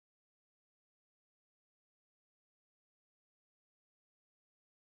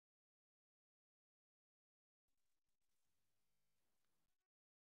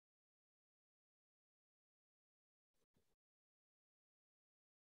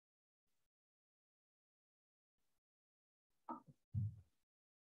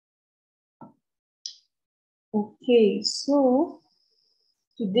Okay, so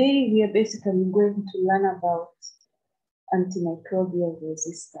today we are basically going to learn about antimicrobial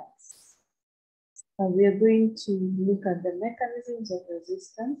resistance. We are going to look at the mechanisms of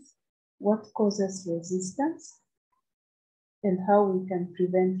resistance, what causes resistance, and how we can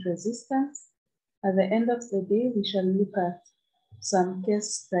prevent resistance. At the end of the day, we shall look at some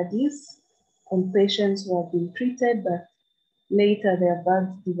case studies on patients who have been treated, but later their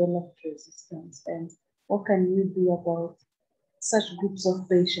bugs developed resistance, and what can you do about such groups of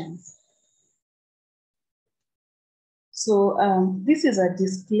patients. So this is a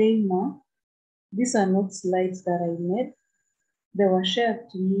disclaimer. These are not slides that I made. They were shared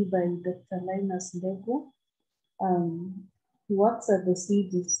to me by Dr. Linus Ndego. He works at the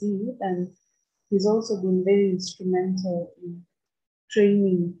CDC, and he's also been very instrumental in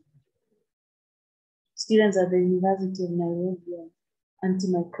training students at the University of Nairobi on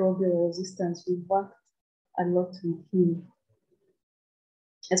antimicrobial resistance. We've worked a lot with him,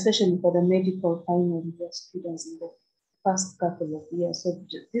 especially for the medical final year students in the past couple of years. So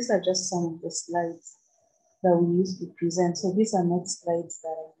these are just some of the slides that we used to present. So these are not slides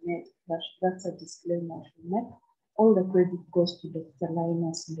that I made, but that's a disclaimer I should make. All the credit goes to Dr.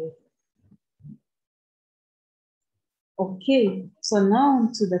 Linus Ndego. Okay, so now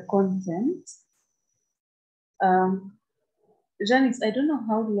onto the content. Janice, I don't know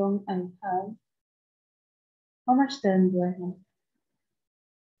how long I have. How much time do I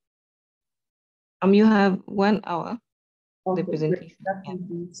have? You have 1 hour. Okay, the presentation. That will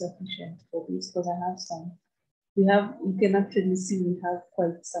be sufficient for this because I have some. You can actually see we have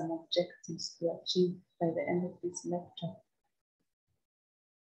quite some objectives to achieve by the end of this lecture.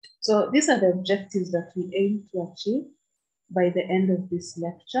 So these are the objectives that we aim to achieve by the end of this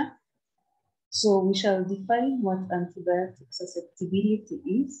lecture. So we shall define what antibiotic susceptibility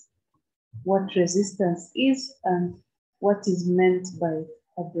is, what resistance is, and what is meant by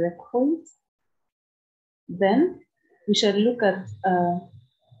a breakpoint. Then we shall look at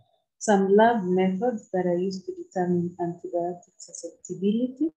some lab methods that are used to determine antibiotic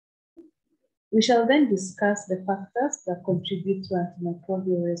susceptibility. We shall then discuss the factors that contribute to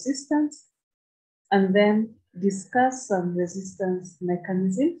antimicrobial resistance, and then discuss some resistance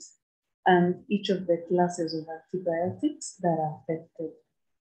mechanisms and each of the classes of antibiotics that are affected.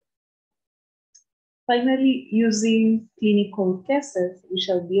 Finally, using clinical cases, we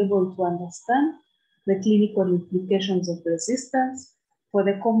shall be able to understand the clinical implications of resistance for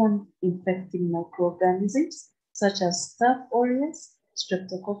the common infecting microorganisms, such as Staph aureus,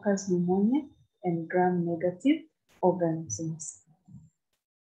 Streptococcus pneumoniae, and gram-negative organisms.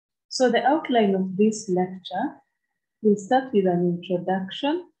 So the outline of this lecture will start with an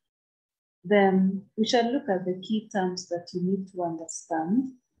introduction. Then we shall look at the key terms that you need to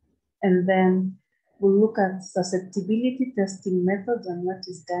understand. And then we'll look at susceptibility testing methods and what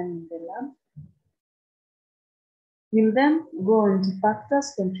is done in the lab. We'll then go on to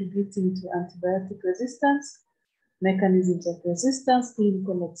factors contributing to antibiotic resistance, mechanisms of resistance,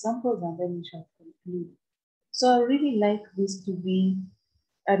 clinical examples, and then we shall conclude. So I really like this to be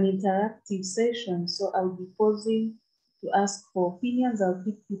an interactive session. So I'll be pausing to ask for opinions. I'll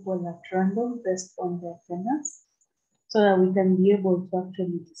pick people at random based on their attendance so that we can be able to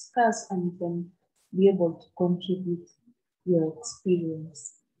actually discuss and we can be able to contribute your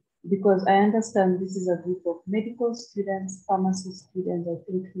experience. Because I understand this is a group of medical students, pharmacy students,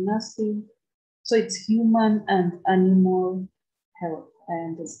 I think nursing. So it's human and animal health, I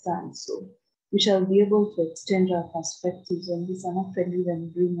understand. So we shall be able to exchange our perspectives on this and actually then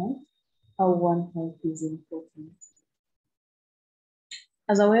bring out how One Health is important.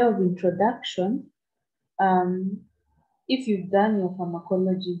 As a way of introduction, if you've done your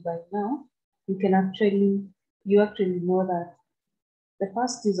pharmacology by now, you actually know that the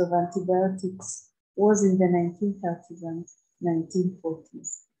first use of antibiotics was in the 1930s and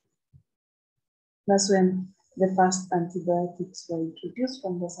 1940s. That's when the first antibiotics were introduced,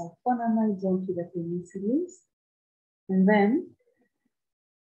 from the sulfonamides onto the penicillins. And then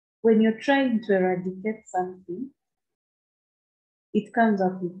when you're trying to eradicate something, it comes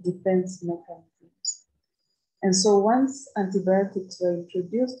up with defense mechanisms. And so once antibiotics were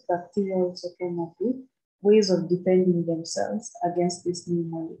introduced, bacteria also came up with ways of defending themselves against these new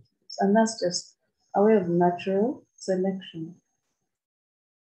molecules. And that's just a way of natural selection.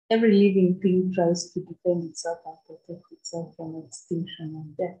 Every living thing tries to defend itself and protect itself from extinction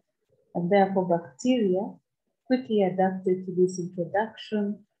and death. And therefore, bacteria quickly adapted to this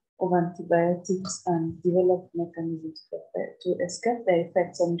introduction of antibiotics and developed mechanisms to escape their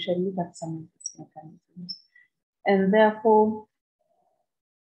effects. And we shall look at some of these mechanisms. And therefore,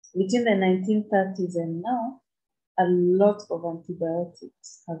 between the 1930s and now, a lot of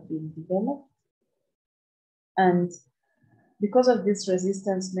antibiotics have been developed. And because of this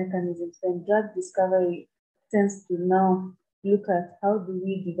resistance mechanisms, then drug discovery tends to now look at how do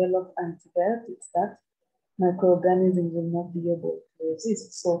we develop antibiotics that microorganisms will not be able to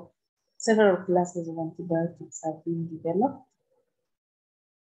resist. So several classes of antibiotics have been developed.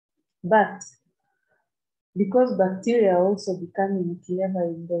 But because bacteria are also becoming clever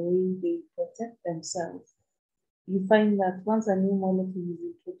in the way they protect themselves, you find that once a new molecule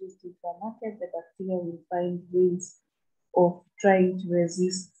is introduced into a market, the bacteria will find ways of trying to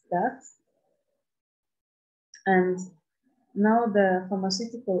resist that. And now the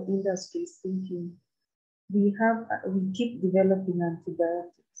pharmaceutical industry is thinking, we keep developing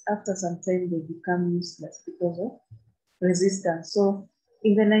antibiotics. After some time, they become useless because of resistance. So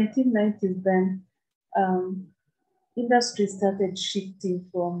in the 1990s, then industry started shifting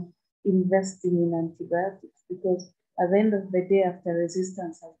from investing in antibiotics, because at the end of the day, after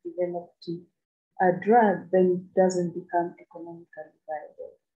resistance has developed to a drug, then it doesn't become economically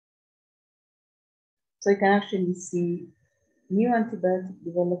viable. So you can actually see new antibiotic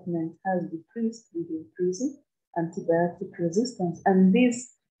development has decreased with increasing antibiotic resistance. And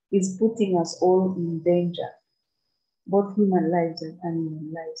this is putting us all in danger, both human lives and animal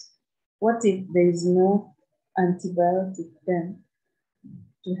lives. What if there is no antibiotic then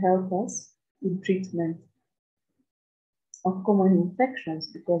to help us in treatment of common infections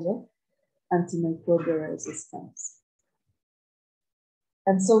because of antimicrobial resistance?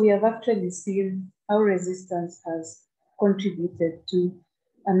 And so we have actually seen how resistance has contributed to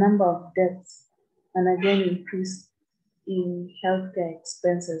a number of deaths, and again increase in healthcare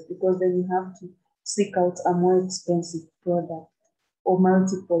expenses, because then you have to seek out a more expensive product or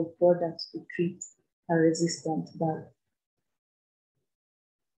multiple products to treat a resistant bug.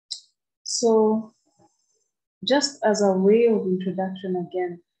 So just as a way of introduction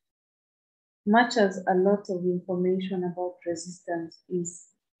again, much as a lot of information about resistance is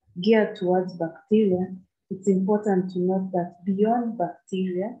geared towards bacteria, it's important to note that beyond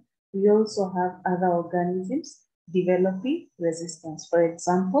bacteria, we also have other organisms developing resistance. For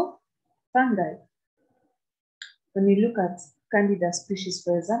example, fungi. When you look at Candida species,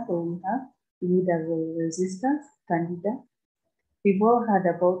 for example, we have imidazole resistance, Candida. We've all heard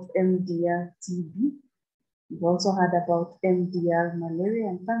about MDR TB. We've also heard about MDR malaria,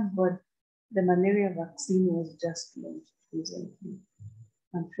 and thank God the malaria vaccine was just launched recently.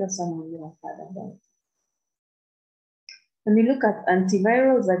 I'm sure some of you have heard about it. When we look at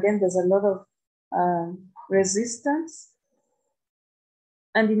antivirals, again, there's a lot of resistance.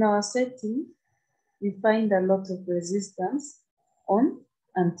 And in our setting, we find a lot of resistance on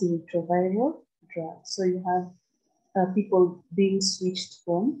antiretroviral drugs. So you have people being switched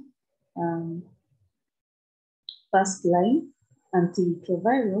from first line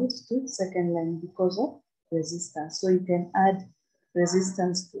antiretrovirals to second line because of resistance. So you can add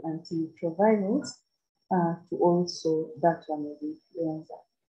resistance to antiretrovirals to also that one of influenza.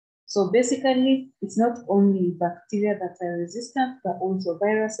 So basically, it's not only bacteria that are resistant, but also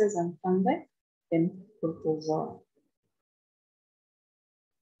viruses and fungi and protozoa.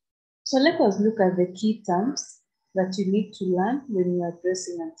 So let us look at the key terms that you need to learn when you are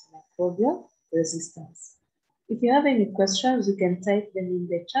addressing antimicrobial resistance. If you have any questions, you can type them in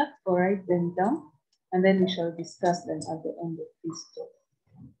the chat or write them down, and then we shall discuss them at the end of this talk.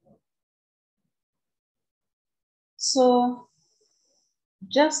 So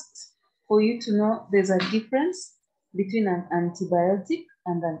just for you to know, there's a difference between an antibiotic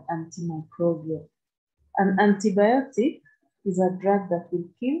and an antimicrobial. An antibiotic is a drug that will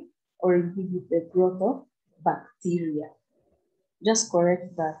kill or inhibit the growth of bacteria. Just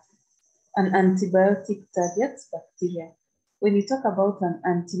correct that. An antibiotic targets bacteria. When you talk about an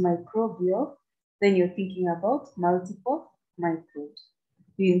antimicrobial, then you're thinking about multiple microbes.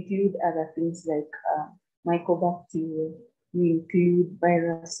 We include other things like mycobacteria, we include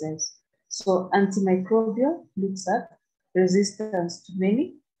viruses. So antimicrobial looks at resistance to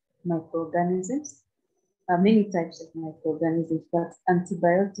many microorganisms, many types of microorganisms, but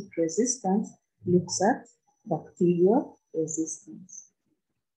antibiotic resistance looks at bacterial resistance.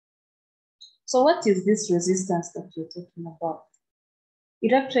 So what is this resistance that you're talking about?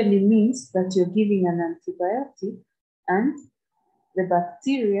 It actually means that you're giving an antibiotic and the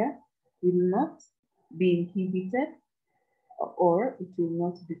bacteria will not be inhibited or it will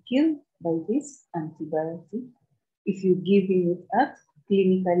not be killed by this antibiotic if you're giving it at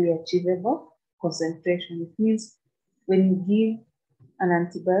clinically achievable concentration. It means when you give an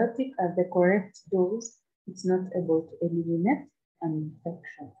antibiotic at the correct dose, it's not able to eliminate an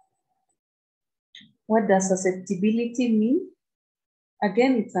infection. What does susceptibility mean?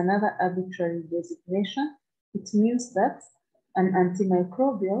 Again, it's another arbitrary designation. It means that an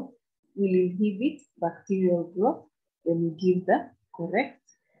antimicrobial will inhibit bacterial growth when you give the correct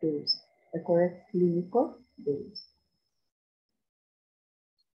dose, the correct clinical dose.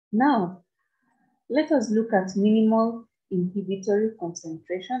 Now, let us look at minimal inhibitory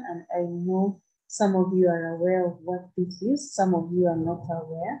concentration, and I know some of you are aware of what this is, some of you are not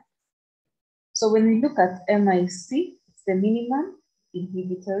aware. So when we look at MIC, it's the minimum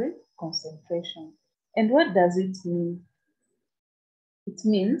inhibitory concentration. And what does it mean? It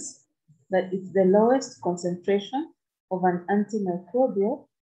means that it's the lowest concentration of an antimicrobial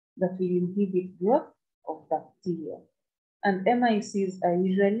that will inhibit growth of bacteria. And MICs are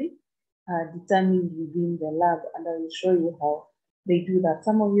usually determined within the lab, and I will show you how they do that.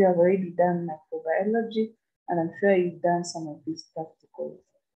 Some of you have already done microbiology, and I'm sure you've done some of these practicals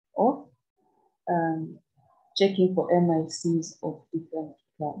of checking for MICs of different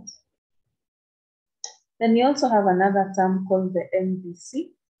plants. Then we also have another term called the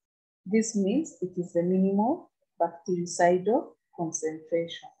MBC. This means it is the minimal bactericidal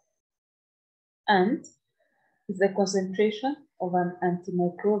concentration. And it's the concentration of an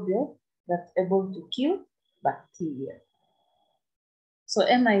antimicrobial that's able to kill bacteria. So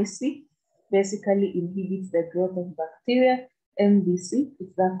MIC basically inhibits the growth of bacteria. MBC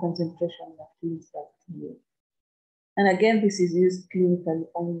is that concentration that kills bacteria. And again, this is used clinically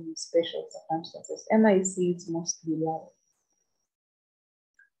only in special circumstances. MIC is mostly low.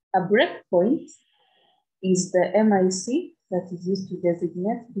 A breakpoint is the MIC that is used to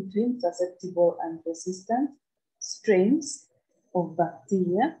designate between susceptible and resistant strains of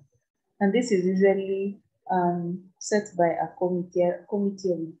bacteria. And this is usually set by a committee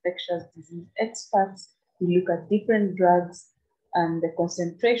of infectious disease experts who look at different drugs and the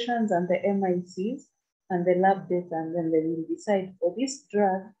concentrations and the MICs and the lab data, and then they will decide for this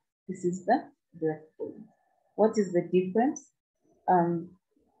drug, this is the breakpoint. What is the difference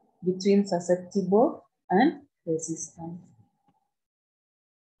between susceptible and resistant?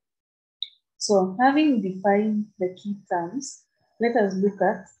 So having defined the key terms, let us look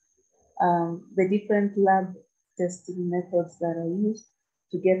at the different lab testing methods that are used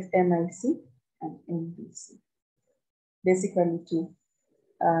to get MIC and MBC. Basically to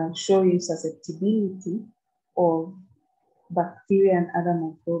show you susceptibility of bacteria and other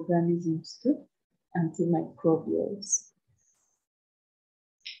microorganisms to antimicrobials.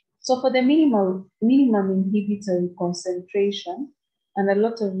 So for the minimum inhibitory concentration, and a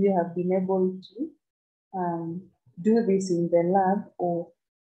lot of you have been able to do this in the lab, or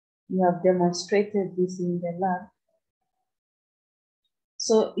you have demonstrated this in the lab.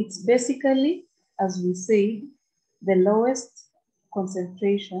 So it's basically, as we say, the lowest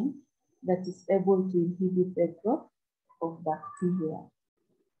concentration that is able to inhibit the growth of bacteria.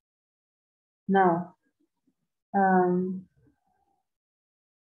 Now,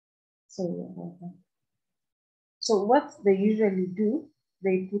 so what they usually do,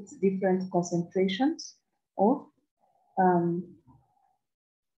 they put different concentrations of,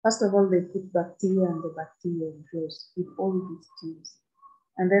 first of all, they put bacteria and the bacteria grows with all these tubes.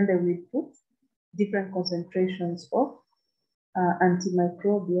 And then they will put different concentrations of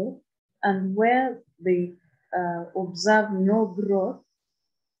antimicrobial, and where they observe no growth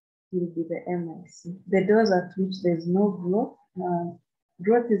will be the MIC. The dose at which there's no growth,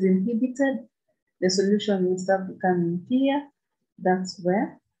 growth is inhibited, the solution will start becoming clear. That's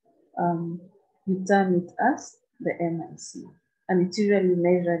where you term it as the MIC. And it's usually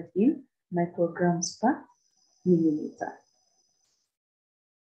measured in micrograms per milliliter.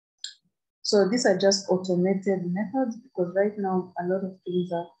 So these are just automated methods, because right now a lot of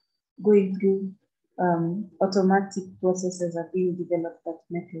things are going through automatic processes are being developed that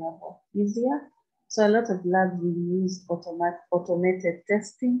make lab work easier. So a lot of labs will use automated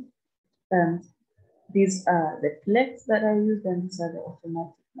testing, and these are the plates that are used, and these are the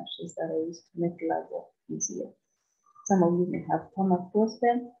automatic machines that are used to make lab work easier. Some of you may have come across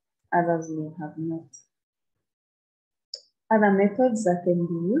them, others may have not. Other methods that can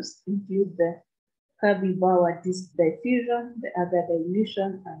be used include the Kirby-Bauer disc diffusion, the other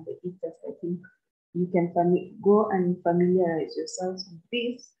dilution, and the e-test. I think you can go and familiarize yourselves with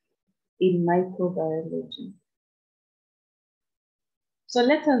this in microbiology. So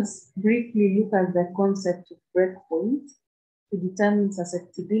let us briefly look at the concept of breakpoint to determine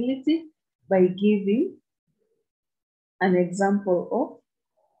susceptibility by giving an example of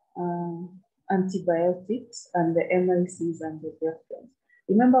antibiotics and the MICs and the breakpoint.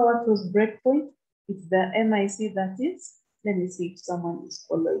 Remember what was breakpoint? It's the MIC that is, let me see if someone is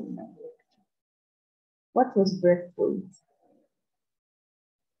following my lecture. What was breakpoint?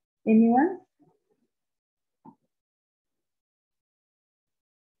 Anyone?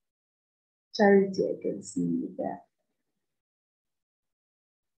 Charity, I can see you there.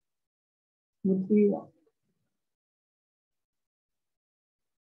 Mutwiwa.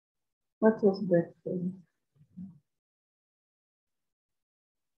 What was breakpoint?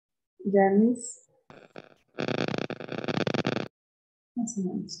 Janice?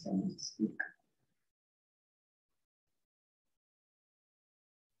 Someone's trying to speak.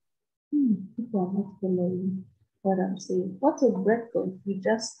 People are not following what I'm saying. What was breakpoint? We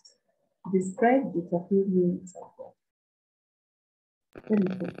just described it a few minutes ago. Let me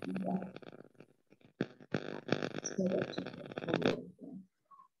put it back so that you can follow it.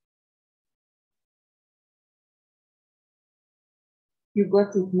 You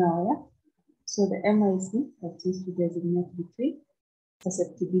got it now, yeah? So the MIC that is to designate between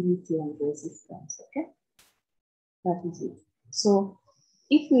susceptibility and resistance, okay? That is it. So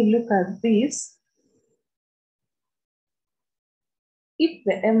if we look at this, if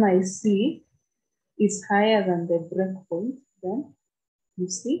the MIC is higher than the breakpoint, then you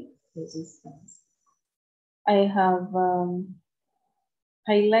see resistance. I have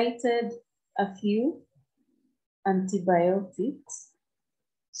highlighted a few antibiotics.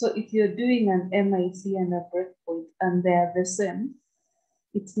 So if you're doing an MIC and a breakpoint and they are the same,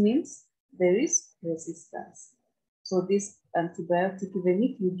 it means there is resistance. So this antibiotic, even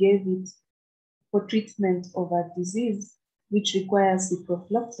if you gave it for treatment of a disease which requires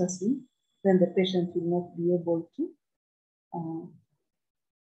ciprofloxacin, then the patient will not be able to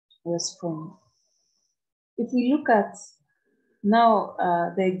respond. If we look at now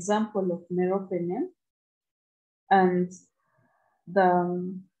the example of meropenem, and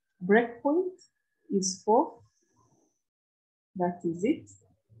the breakpoint is 4, that is it,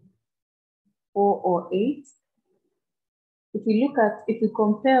 4 or 8. If we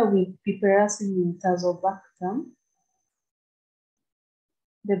compare with piperacillin tazobactam,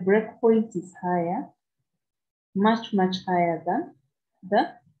 the breakpoint is higher, much higher than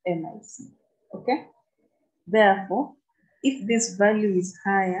the MIC, okay? Therefore, if this value is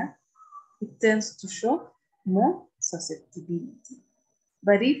higher, it tends to show more susceptibility.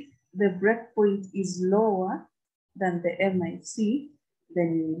 But if the breakpoint is lower than the MIC,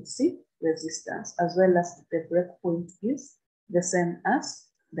 then you will see resistance, as well as the breakpoint is the same as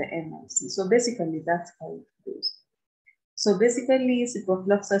the MIC. So basically, that's how it goes. So basically,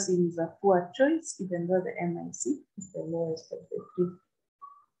 ciprofloxacin is a poor choice, even though the MIC is the lowest of the 3.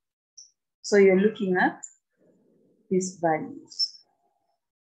 So you're looking at these values.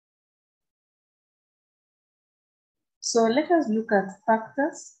 So let us look at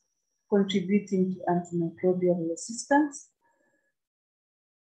factors contributing to antimicrobial resistance.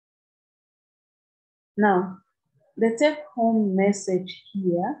 Now, the take-home message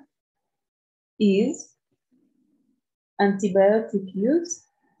here is antibiotic use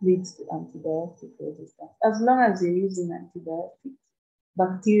leads to antibiotic resistance. As long as you're using antibiotics,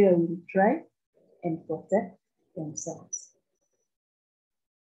 bacteria will try and protect themselves.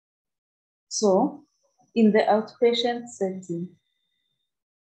 So, in the outpatient setting,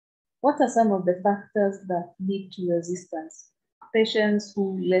 what are some of the factors that lead to resistance? Patients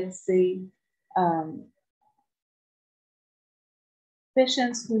who, let's say,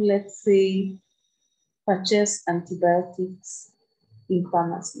 purchase antibiotics in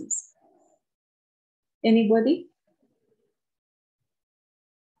pharmacies. Anybody?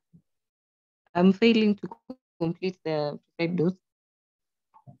 I'm failing to complete the prescribed dose.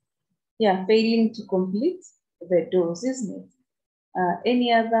 Yeah, failing to complete the dose, isn't it?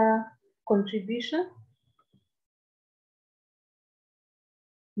 Any other contribution?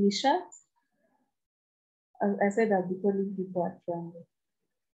 Nisha? As I said, I'll be calling people at random.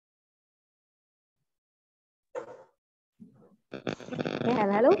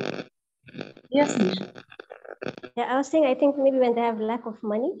 Yeah, hello? Yes, Nisha. Yeah, I was saying, I think maybe when they have lack of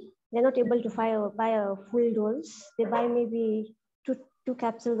money, they're not able to buy a full dose. They buy maybe two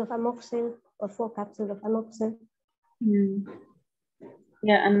capsules of amoxicillin or 4 capsules of amoxicillin.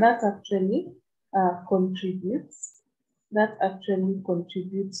 Yeah, and that actually contributes. That actually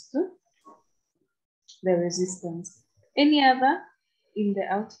contributes to the resistance. Any other in the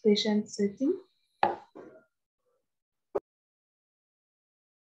outpatient setting?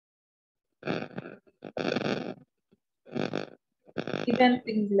 Even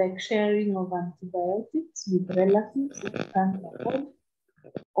things like sharing of antibiotics with relatives if you can't afford,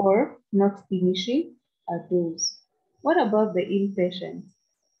 or not finishing a dose. What about the inpatient?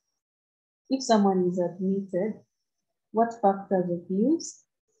 If someone is admitted, what factors of use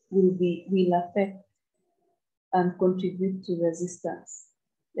will affect and contribute to resistance.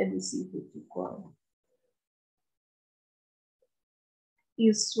 Let me see if it's equal.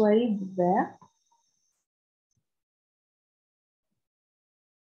 Is Swaib there?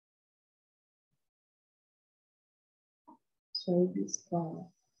 Swaib is gone.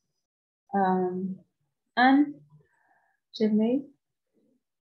 And Chennai,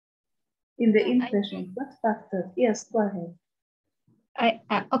 in the inpatient, what factors? Yes, go ahead.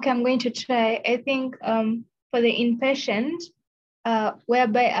 Okay, I'm going to try. I think for the inpatient,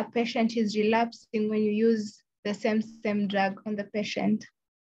 whereby a patient is relapsing when you use the same drug on the patient.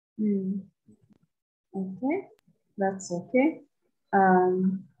 Okay, that's okay.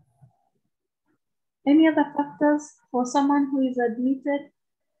 Any other factors for someone who is admitted?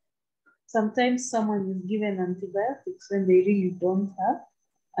 Sometimes someone is given antibiotics when they really don't have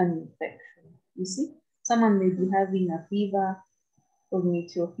an infection. You see, someone may be having a fever or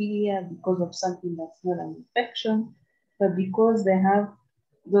meteophilia because of something that's not an infection, but because they have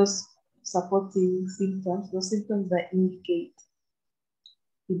those supporting symptoms, those symptoms that indicate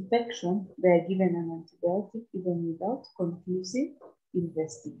infection, they are given an antibiotic even without conclusive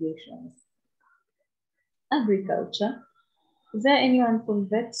investigations. Agriculture. Is there anyone from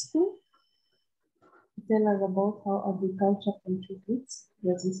vet school to tell us about how agriculture contributes to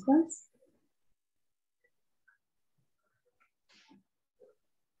resistance?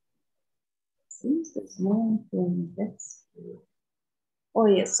 Seems there's no one from vet school. Oh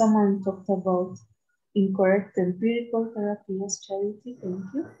yes, someone talked about incorrect empirical therapy. Yes, Charity, thank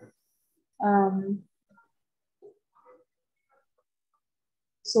you.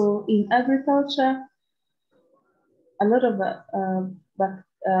 So in agriculture, a lot of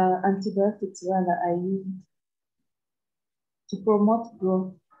antibiotics rather are used to promote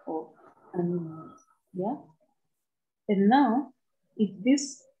growth of animals. Yeah. And now, if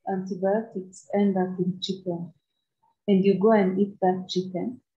these antibiotics end up in chicken, and you go and eat that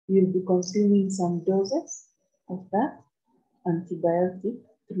chicken, you'll be consuming some doses of that antibiotic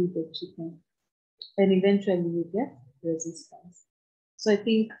through the chicken. And eventually you get resistance. So I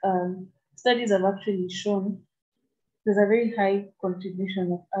think studies have actually shown there's a very high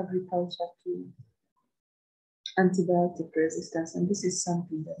contribution of agriculture to antibiotic resistance, and this is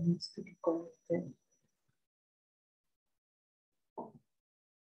something that needs to be corrected.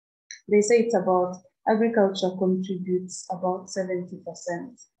 They say it's about, agriculture contributes about 70%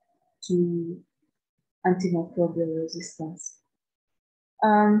 to antimicrobial resistance.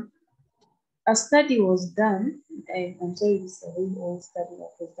 A study was done, I'm sorry, this is a very old study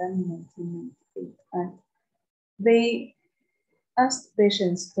that was done in 1998, and they asked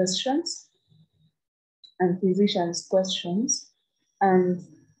patients questions and physicians questions, and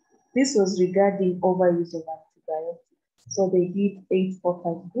this was regarding overuse of antibiotics. So they did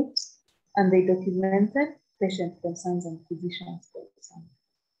 845 groups, and they documented patient concerns and physicians' concerns.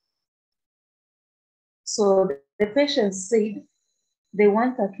 So the patients said they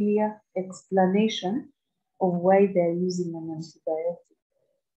want a clear explanation of why they're using an antibiotic.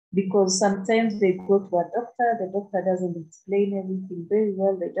 Because sometimes they go to a doctor, the doctor doesn't explain everything very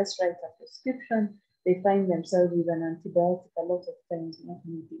well, they just write a prescription, they find themselves with an antibiotic a lot of times not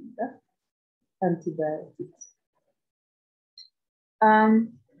needing the antibiotics.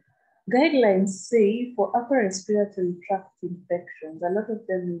 Guidelines say for upper respiratory tract infections, a lot of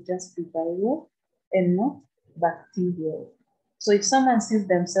them will just be viral and not bacterial. So if someone sees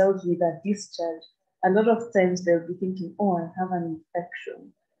themselves with a discharge, a lot of times they'll be thinking, oh, I have an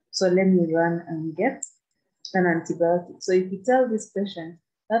infection, so let me run and get an antibiotic. So if you tell this patient,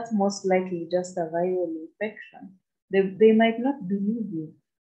 that's most likely just a viral infection, they might not believe you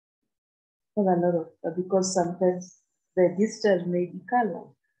for a lot of, because sometimes the discharge may be colored.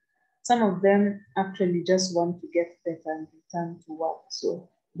 Some of them actually just want to get better and return to work. So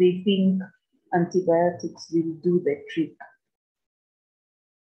they think antibiotics will do the trick.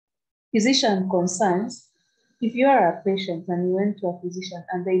 Physician concerns, if you are a patient and you went to a physician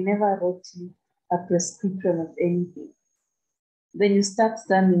and they never wrote you a prescription of anything, then you start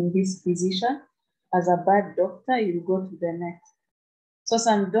terming this physician as a bad doctor, you go to the next. So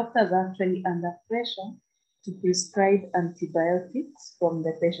some doctors are actually under pressure to prescribe antibiotics from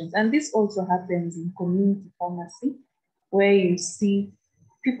the patients. And this also happens in community pharmacy, where you see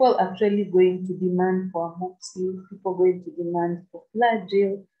people actually going to demand for amoxicillin, people going to demand for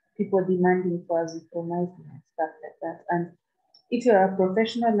Flagyl, people demanding for azithromycin and stuff like that. And if you're a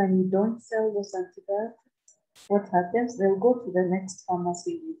professional and you don't sell those antibiotics, what happens? They'll go to the next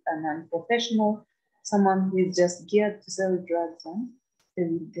pharmacy with an unprofessional, someone who is just geared to sell drugs, and they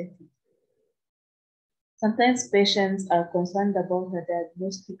will get it. Sometimes patients are concerned about the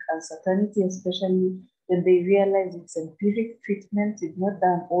diagnostic uncertainty, especially when they realize it's empiric treatment, you've not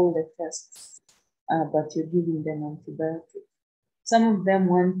done all the tests, but you're giving them antibiotics. Some of them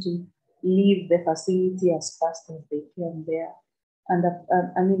want to leave the facility as fast as they can there. And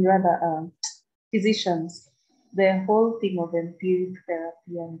physicians, the whole thing of empiric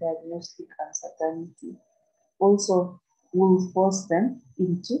therapy and diagnostic uncertainty also will force them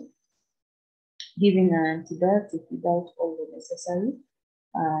into giving an antibiotic without all the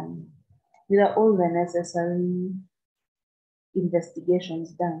necessary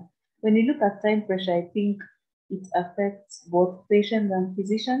investigations done. When you look at time pressure, I think it affects both patients and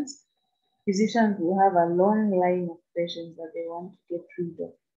physicians. Physicians will have a long line of patients that they want to get rid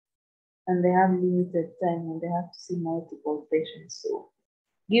of, and they have limited time and they have to see multiple patients. So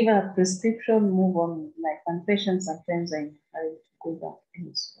give a prescription, move on with life, and patients sometimes are in a hurry to go back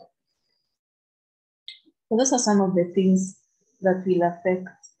elsewhere. So those are some of the things that will affect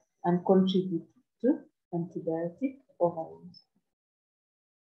and contribute to antibiotic overuse.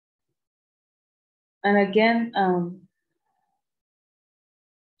 And again,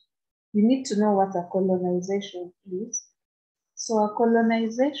 you need to know what a colonization is. So a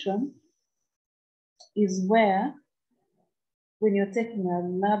colonization is where, when you're taking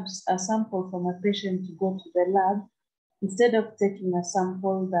a sample from a patient to go to the lab, instead of taking a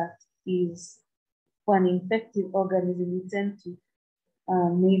sample that is for an infective organism, you tend to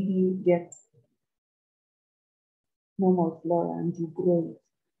maybe get normal flora and you grow it,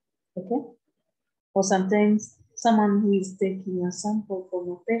 okay? Or sometimes someone who is taking a sample from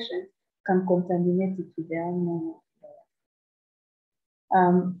a patient can contaminate it with their own normal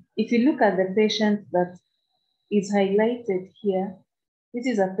flora. If you look at the patient that is highlighted here, this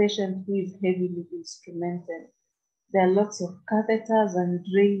is a patient who is heavily instrumented. There are lots of catheters and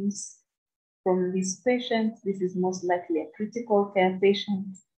drains from this patient. This is most likely a critical care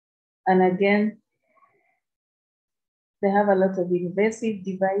patient. And again, they have a lot of invasive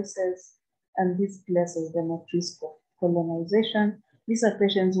devices, and this places them at risk of colonization. These are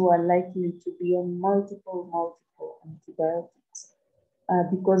patients who are likely to be on multiple antibiotics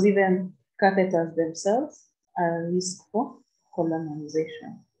because even catheters themselves are a risk for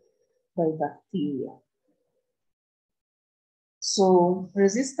colonization by bacteria. So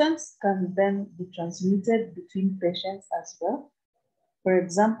resistance can then be transmitted between patients as well. For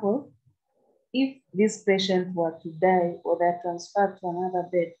example, if this patient were to die or they're transferred to another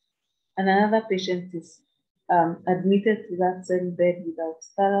bed, and another patient is admitted to that same bed without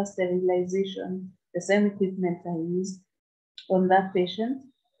thorough sterilization, the same equipment are used on that patient,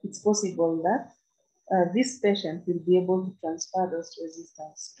 it's possible that this patient will be able to transfer those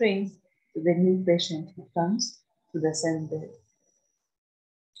resistant strains to the new patient who comes to the same bed.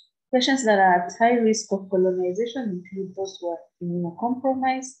 Patients that are at high risk of colonization include those who are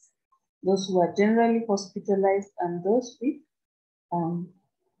immunocompromised, those who are generally hospitalized, and those with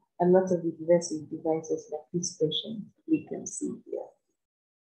a lot of invasive devices like this patient we can see here.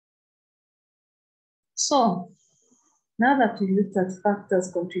 So now that we looked at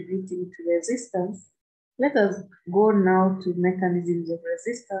factors contributing to resistance, let us go now to mechanisms of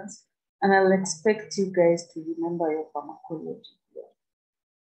resistance, and I'll expect you guys to remember your pharmacology here.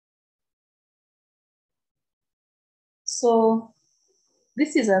 So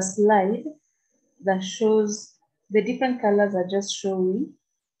this is a slide that shows the different colors are just showing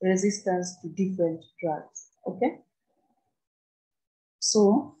resistance to different drugs, okay?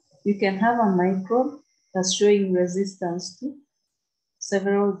 So you can have a microbe that's showing resistance to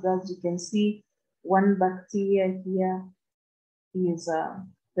several drugs. You can see one bacteria here is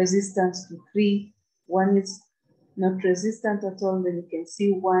resistant to 3, one is not resistant at all, then you can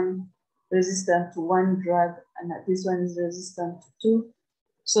see one resistant to 1 drug, and this one is resistant to 2.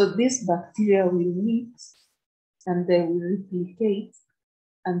 So this bacteria will mix and they will replicate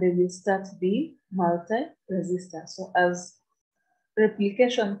and they will start being multi-resistant. So as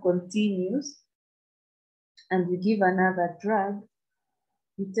replication continues and you give another drug,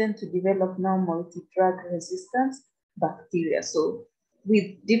 you tend to develop now multi-drug resistant bacteria. So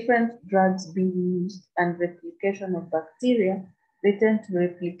with different drugs being used and replication of bacteria, they tend to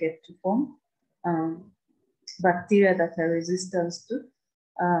replicate to form bacteria that are resistant to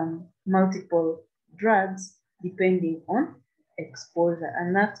multiple drugs depending on exposure.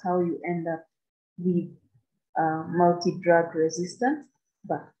 And that's how you end up with multi-drug resistant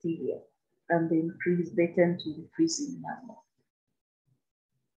bacteria. And they tend to decrease in number.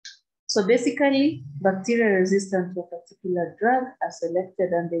 So basically, bacteria resistant to a particular drug are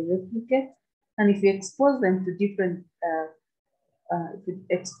selected and they replicate. And if you expose them to different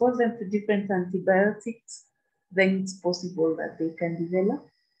antibiotics, then it's possible that they can develop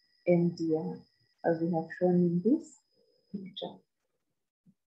MDR. as we have shown in this picture.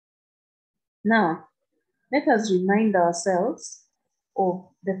 Now, let us remind ourselves of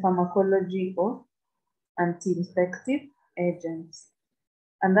the pharmacology of anti-infective agents.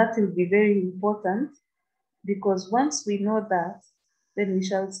 And that will be very important because once we know that, then we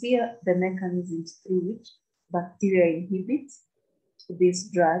shall see the mechanisms through which bacteria inhibit these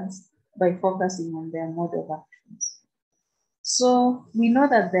drugs by focusing on their mode of actions. So we know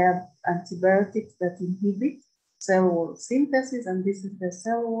that there are antibiotics that inhibit cell wall synthesis, and this is the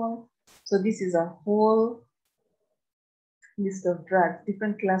cell wall. So this is a whole list of drugs,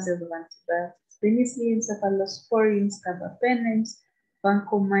 different classes of antibiotics: penicillin, cephalosporins, carbapenems,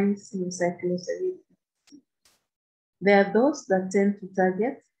 vancomycin, cycloserine. There are those that tend to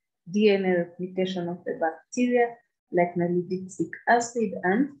target DNA replication of the bacteria, like nalidixic acid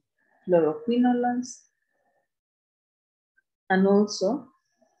and fluoroquinolones, and also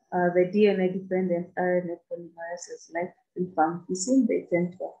the DNA-dependent RNA polymerases like rifampicin. They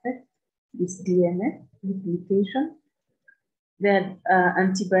tend to affect this DNA replication. There are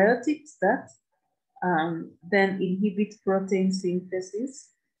antibiotics that then inhibit protein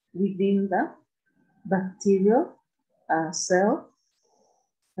synthesis within the bacterial cell.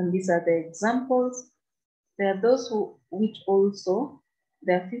 And these are the examples. There are those which also,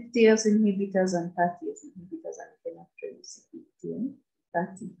 there are 50S inhibitors and 30S inhibitors, and you can actually see 50 and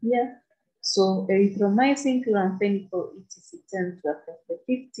 30 here. So erythromycin, chloramphenicol, etc. tend to affect the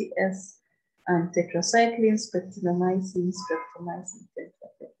 50S, and tetracyclines, pectinomycin, streptomycin tend to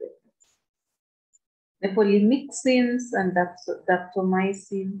affect the 50S. The polymyxins and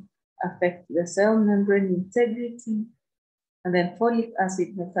daptomycin affect the cell membrane integrity, and then folic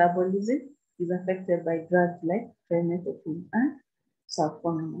acid metabolism is affected by drugs like trimethoprim and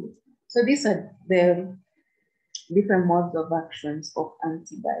sulfonamide. So these are the different modes of actions of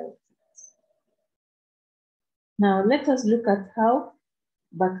antibiotics. Now let us look at how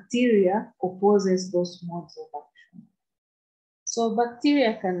bacteria opposes those modes of action. So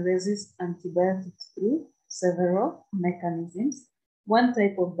bacteria can resist antibiotics through several mechanisms. One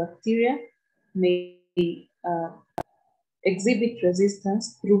type of bacteria may exhibit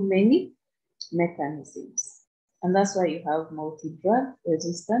resistance through many mechanisms. And that's why you have multi-drug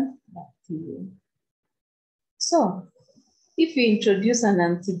resistant bacteria. So if you introduce an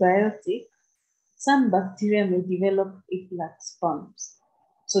antibiotic, some bacteria may develop efflux pumps.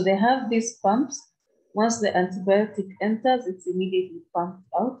 So they have these pumps. Once the antibiotic enters, it's immediately pumped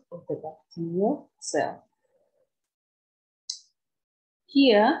out of the bacterial cell.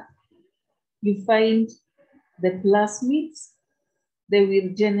 Here, you find the plasmids. They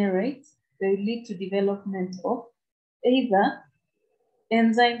will generate, they will lead to development of either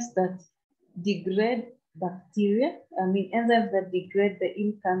enzymes that degrade bacteria, enzymes that degrade the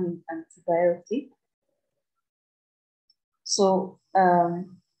incoming antibiotic. So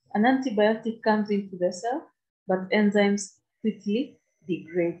an antibiotic comes into the cell, but enzymes quickly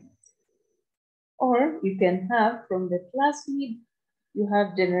degrade it. Or you can have from the plasmid, you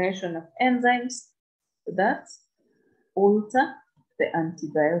have generation of enzymes that alter the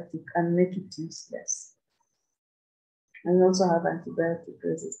antibiotic and make it useless. And we also have antibiotic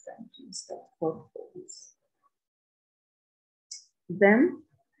resistant genes that code for this. Then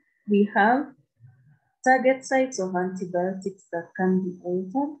we have target sites of antibiotics that can be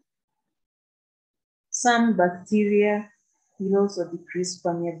altered. Some bacteria will also decrease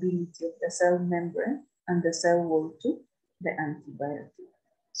permeability of the cell membrane and the cell wall to the antibiotic.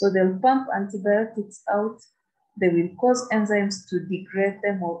 So they'll pump antibiotics out. They will cause enzymes to degrade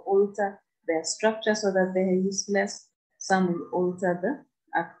them or alter their structure so that they are useless. Some will alter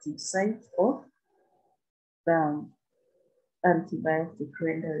the active site of the antibiotic,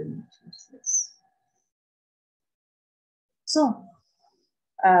 rendering it useless. So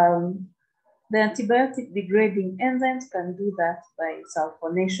the antibiotic degrading enzymes can do that by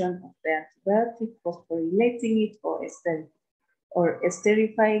sulfonation of the antibiotic, phosphorylating it, or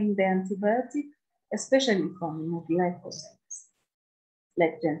esterifying the antibiotic, especially from immunoglycosides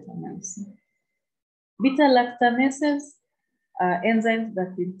like gentamicin. Beta-lactamases are enzymes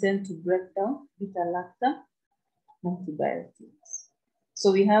that will tend to break down beta-lactam antibiotics.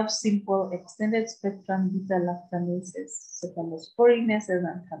 So we have simple extended spectrum beta-lactamases, cephalosporinases,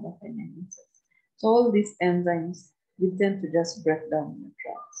 and carbapenemases. So all these enzymes will tend to just break down the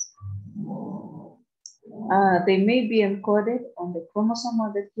drugs. They may be encoded on the chromosome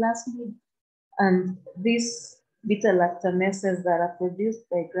of the plasmid, and these beta-lactamases that are produced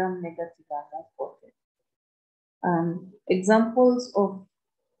by gram-negative are not coated. Examples of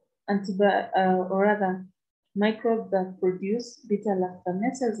microbes that produce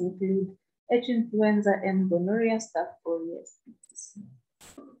beta-lactamases include H. influenza, M. gonorrhea, Staph aureus, etc.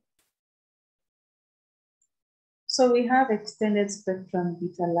 So we have extended spectrum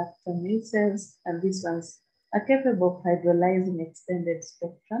beta-lactamases, and these ones are capable of hydrolyzing extended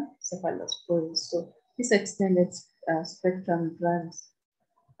spectrum cephalosporins. So these extended spectrum drugs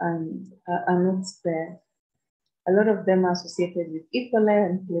are not spared. A lot of them are associated with E. coli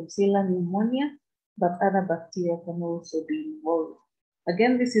and Klebsiella pneumonia, but other bacteria can also be involved.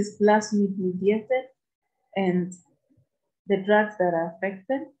 Again, this is plasmid mediated, and the drugs that are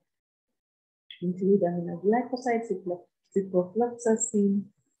affected include aminoglycoside, ciprofloxacin,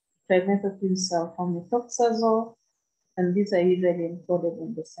 trimethoprim sulfamethoxazole, and these are usually encoded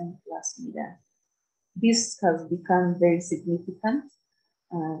in the same plasmid. This has become very significant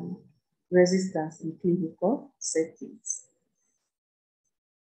resistance in clinical settings.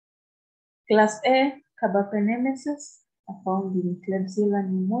 Class A carbapenemesis are found in Klebsiella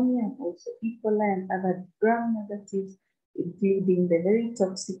pneumonia and also E. coli and other gram-negatives, including the very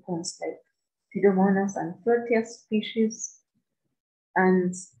toxic ones like Pseudomonas and Proteus species.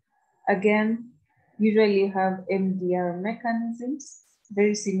 And again, usually have MDR mechanisms,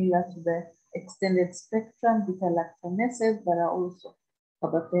 very similar to the extended spectrum beta-lactamases, but are also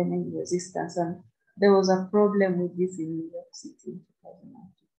carbapenem resistance. And there was a problem with this in New York City in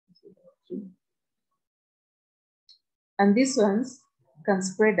 2002. And these ones can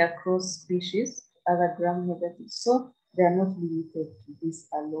spread across species, other gram-negatives, so they are not limited to this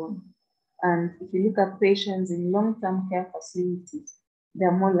alone. And if you look at patients in long-term care facilities, they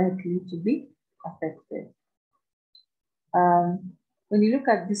are more likely to be affected. When you look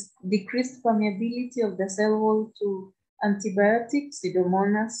at this decreased permeability of the cell wall to antibiotics,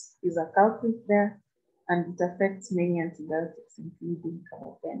 Pseudomonas is a culprit there, and it affects many antibiotics, including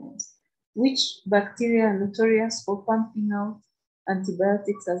carbapenems. Which bacteria are notorious for pumping out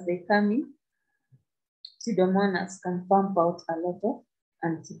antibiotics as they come in? Pseudomonas can pump out a lot of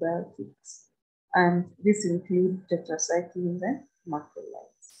antibiotics, and this includes tetracyclines and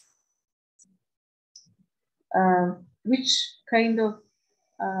macrolides. Which kind of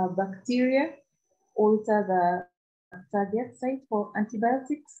bacteria alter the target site for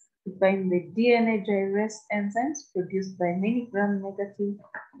antibiotics? We find the DNA gyrase enzymes produced by many gram-negative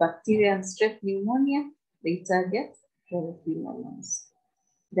bacteria and strep pneumonia. They target fluoroquinolones,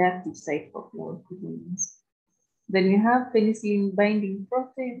 the active site for fluoroquinolones. Then you have penicillin binding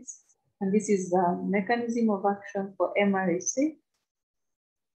proteins, and this is the mechanism of action for MRSA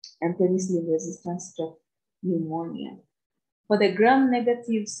and penicillin-resistant strep pneumonia. For the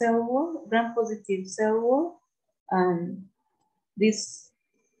gram-negative cell wall, gram-positive cell wall,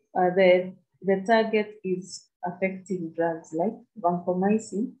 the target is affecting drugs like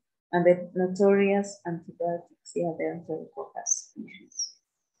vancomycin and the notorious antibiotics here, the Enterococcus species.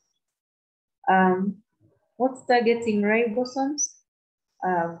 What's targeting ribosomes?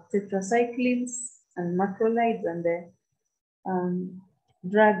 Tetracyclines and macrolides, and the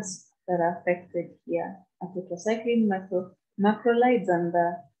drugs that are affected here are tetracycline, macrolides, and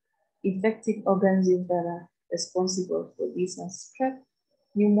the infected organisms that are responsible for this are strep,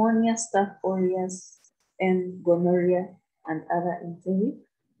 pneumonia, Staph aureus, and gonorrhea, and other enteric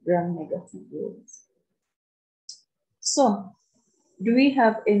gram-negative wounds. So, do we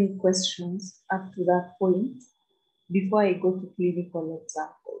have any questions up to that point before I go to clinical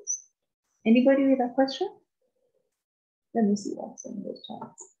examples? Anybody with a question? Let me see what's in the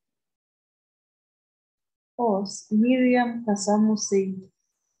chat. Oh, Miriam Kasamu said,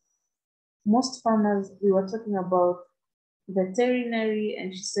 most farmers, we were talking about veterinary,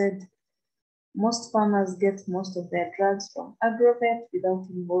 and she said, most farmers get most of their drugs from agrovet without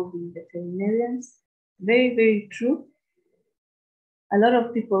involving veterinarians. Very, very true. A lot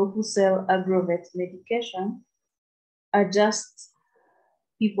of people who sell agrovet medication are just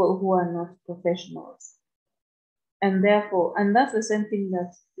people who are not professionals. And therefore, and that's the same thing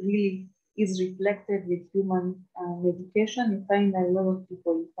that really is reflected with human medication. You find a lot of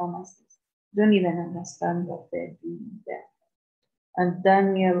people in pharmacies don't even understand what they're doing there. And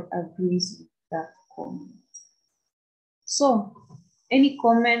Daniel agrees with that comment. So, any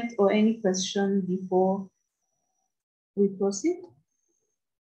comment or any question before we proceed?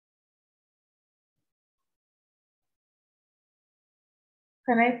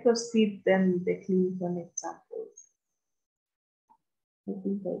 Can I proceed then with the clinical examples? I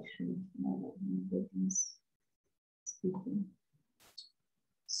think I should know nobody's speaking.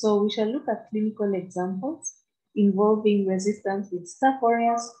 So we shall look at clinical examples involving resistance with Staph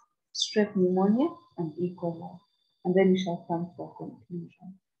aureus, strep pneumonia, and E. coli. And then we shall come to a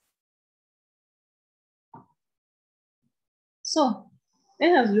conclusion. So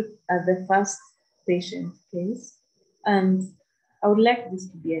Let us look at the first patient case, and I would like this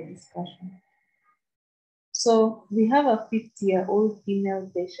to be a discussion. So we have a 50-year-old female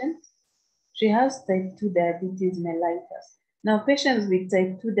patient. She has type 2 diabetes mellitus. Now, patients with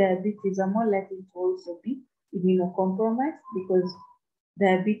type 2 diabetes are more likely to also be immunocompromised because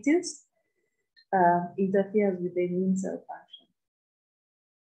diabetes interferes with the immune cell function.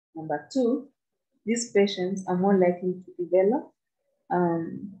 Number 2, these patients are more likely to develop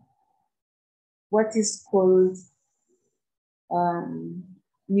what is called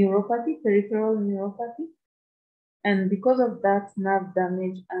neuropathy, peripheral neuropathy. And because of that nerve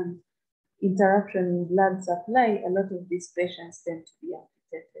damage and interruption in blood supply, a lot of these patients tend to be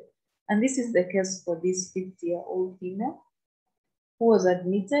amputated. And this is the case for this 50-year-old female who was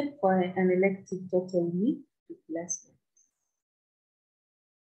admitted for an elective total knee replacement.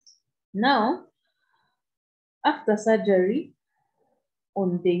 Now, after surgery,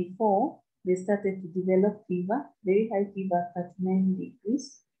 on day 4, they started to develop fever, very high fever, 39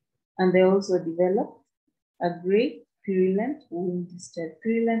 degrees, and they also developed a gray purulent wound discharge.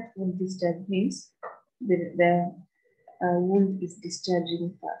 Purulent wound discharge means the wound is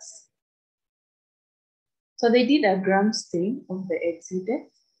discharging fast. So they did a gram stain of the exudate,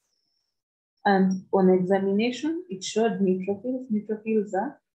 and on examination, it showed neutrophils. Neutrophils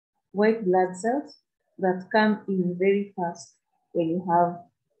are white blood cells that come in very fast when you have,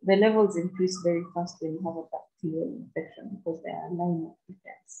 the levels increase very fast when you have a bacterial infection because they are a line of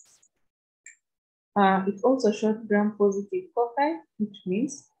defense. It also showed gram-positive cocci, which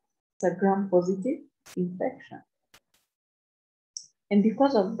means it's a gram-positive infection. And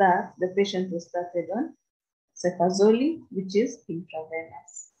because of that, the patient was started on cefazolin, which is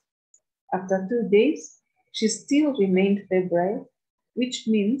intravenous. After 2 days, she still remained febrile, which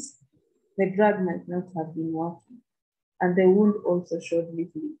means the drug might not have been working. And the wound also showed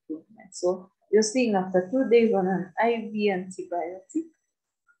little improvement. So you're seeing after 2 days on an IV antibiotic,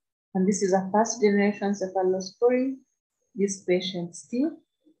 and this is a first-generation cephalosporin, this patient still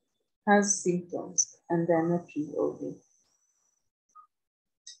has symptoms and they're not resolving.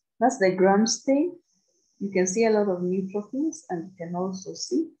 That's the gram stain. You can see a lot of neutrophils, and you can also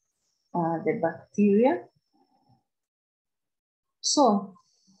see the bacteria. So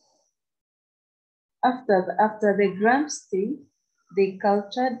after the gram stain, they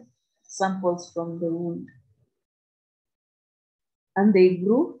cultured samples from the wound, and they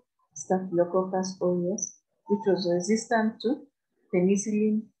grew Staphylococcus aureus, which was resistant to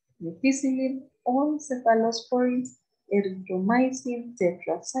penicillin, methicillin, all cephalosporins, erythromycin,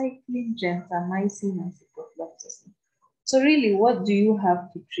 tetracycline, gentamicin, and ciprofloxacin. So really, what do you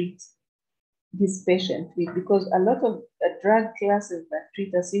have to treat this patient with? Because a lot of drug classes that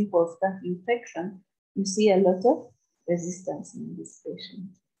treat a simple staph infection, you see a lot of resistance in this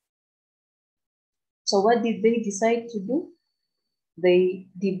patient. So what did they decide to do? They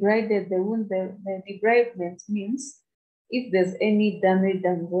debrided the wound. The debridement means if there's any damaged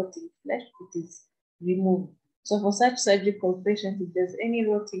and rotting flesh, it is removed. So for such surgical patients, if there's any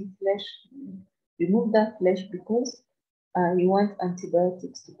rotting flesh, remove that flesh because you want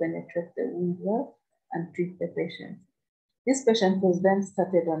antibiotics to penetrate the wound well and treat the patient. This patient was then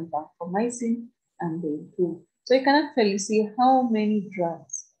started on vancomycin and they improved. So you can actually see how many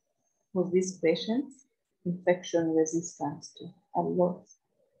drugs was this patient infection resistant to, a lot.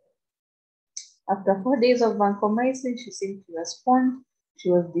 After 4 days of vancomycin, she seemed to respond. She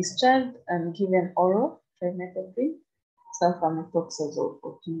was discharged and given oral trimethoprim, sulfamethoxazole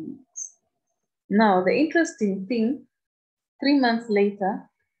for 2 weeks. Now, the interesting thing, 3 months later,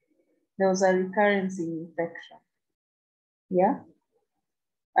 there was a recurrence in infection. Yeah?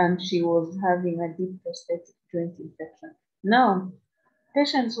 And she was having a deep prosthetic joint infection. Now,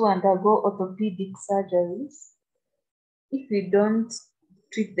 patients who undergo orthopedic surgeries, if we don't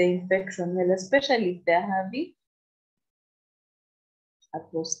treat the infection well, especially if they're having a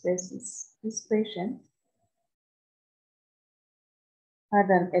prosthesis, this patient had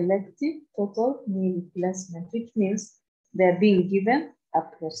an elective total knee replacement, which means they're being given a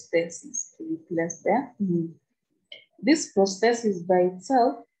prosthesis to replace their knee. This prosthesis by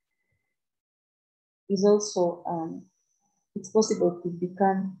itself is also, it's possible to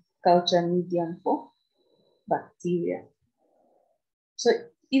become culture medium for bacteria. So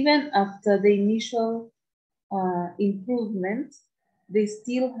even after the initial improvement, they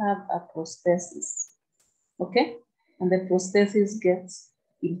still have a prosthesis, okay? And the prosthesis gets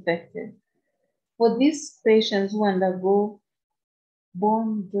infected. For these patients who undergo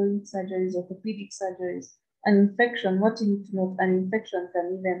bone joint surgeries, orthopedic surgeries, an infection, what you need to know, an infection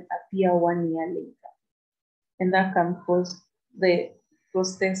can even appear 1 year later. And that can cause the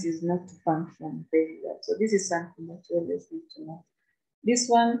prosthesis not to function very well. So this is something that you always need to know. This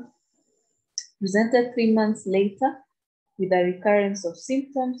one presented 3 months later with a recurrence of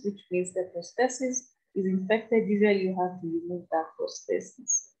symptoms, which means the prosthesis is infected. Usually you have to remove that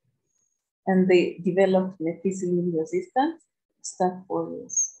prosthesis. And they developed methicillin-resistant Staph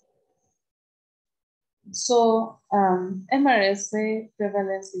aureus. So MRSA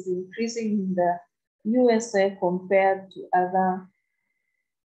prevalence is increasing in the USA compared to other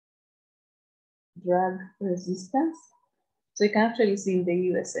drug resistance. So you can actually see in the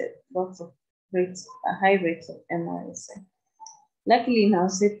USA lots of rates, high rates of MRSA. Luckily in our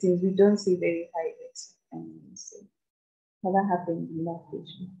settings, we don't see very high rates of MRSA. But that happened in that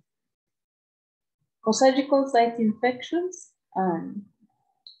patient. For surgical site infections,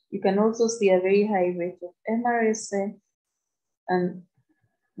 you can also see a very high rate of MRSA. And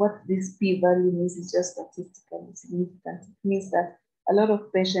what this p-value means is just statistically significant. It means that a lot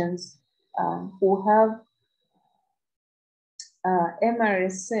of patients who have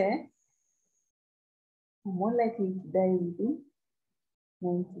MRSA are more likely to die within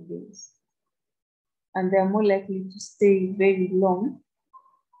 90 days. And they are more likely to stay very long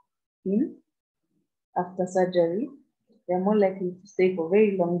after surgery. They are more likely to stay for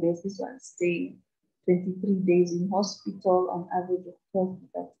very long days. This one stay 23 days in hospital on average of 12 to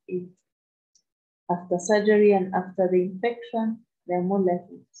 38. After surgery and after the infection, they are more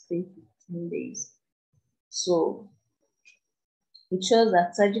likely to stay 15 days. So it shows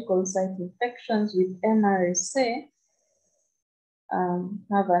that surgical site infections with MRSA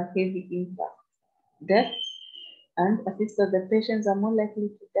have a heavy impact. Death and a fifth of the patients are more likely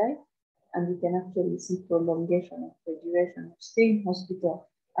to die, and we can actually see prolongation of the duration of stay in hospital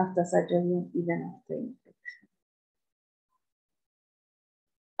after surgery and even after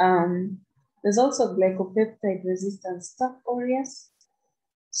infection. There's also glycopeptide resistant Staph aureus.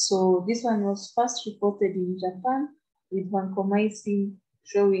 So this one was first reported in Japan with vancomycin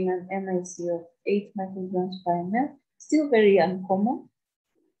showing an MIC of 8 micrograms per ml. Still very uncommon,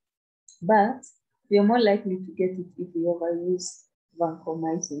 but we are more likely to get it if we overuse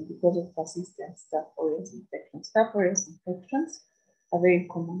vancomycin because of persistent Staph aureus infections. Staph aureus infections are very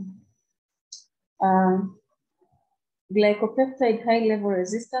common. Glycopeptide high-level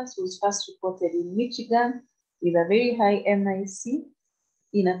resistance was first reported in Michigan with a very high MIC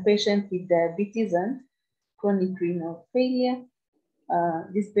in a patient with diabetes and chronic renal failure.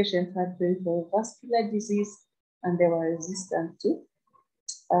 This patient had peripheral vascular disease and they were resistant to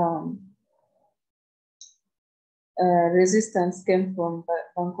resistance came from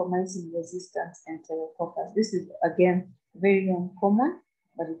vancomycin resistant enterococcus. This is again very uncommon,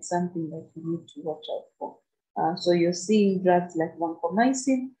 but it's something that you need to watch out for. So you're seeing drugs like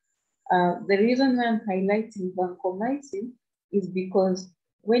vancomycin. The reason why I'm highlighting vancomycin is because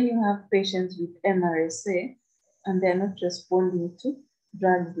when you have patients with MRSA and they're not responding to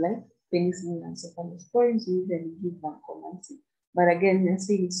drugs like penicillin and cephalosporins, you usually give vancomycin. But again, you're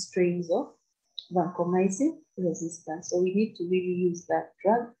seeing strains of vancomycin resistance. So we need to really use that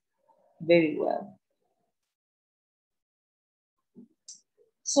drug very well.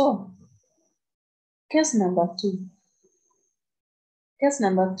 So, case number 2. Case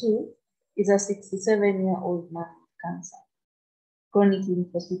number 2 is a 67-year-old man with cancer, chronic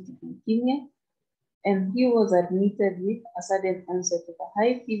lymphocytic leukemia, and he was admitted with a sudden onset of a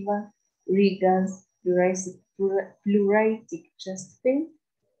high fever, rigors, pleuritic chest pain,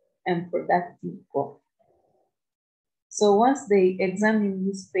 and productive cough. So once they examined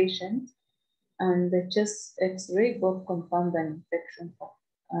this patient and the chest X-ray both confirmed an infection of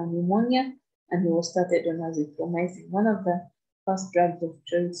pneumonia, and he was started on azithromycin, one of the first drugs of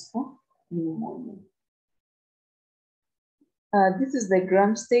choice for pneumonia. This is the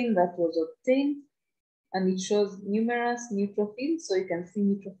gram stain that was obtained, and it shows numerous neutrophils. So you can see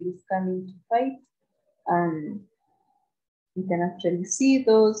neutrophils coming to fight, and you can actually see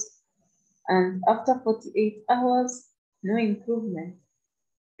those. And after 48 hours, no improvement.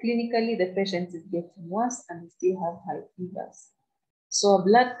 Clinically, the patient is getting worse and still have high fevers. So a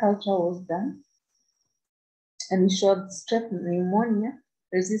blood culture was done, and it showed strep pneumonia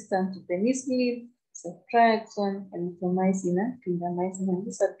resistant to penicillin, ceftriaxone, erythromycin, and clindamycin. And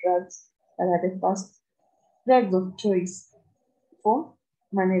these are drugs that are the first drugs of choice for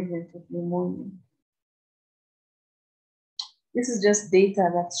management of pneumonia. This is just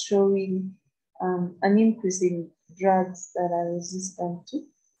data that's showing an increase in drugs that are resistant to,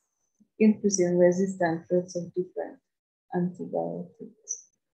 increase in resistant rates of different antibiotics.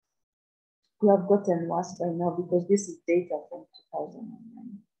 We have gotten worse by now because this is data from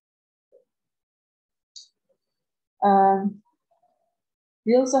 2009.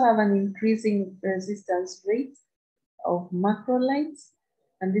 We also have an increasing resistance rate of macrolides,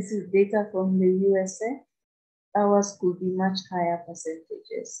 and this is data from the USA. Ours could be much higher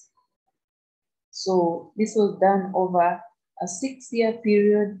percentages. So this was done over a 6-year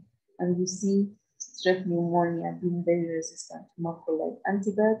period, and you see strep pneumonia being very resistant to macrolide.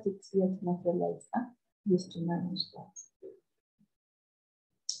 Antibiotics here to macrolides are used to manage that.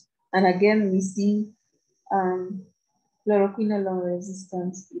 And again, we see fluoroquinolone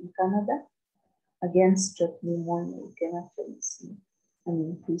resistance in Canada against strep pneumonia. You can actually see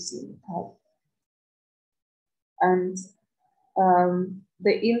an increase in type. And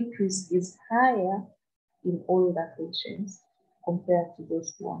the increase is higher in older patients compared to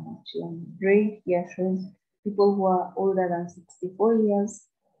those who are much young. Gray here shows people who are older than 64 years.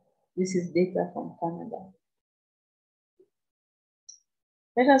 This is data from Canada.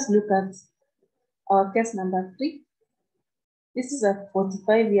 Let us look at our case number 3. This is a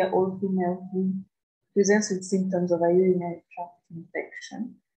 45-year-old female who presents with symptoms of a urinary tract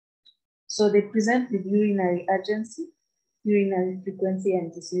infection. So they present with urinary urgency, urinary frequency,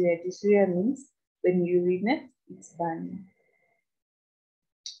 and dysuria. Dysuria means when you urinate, it's burning.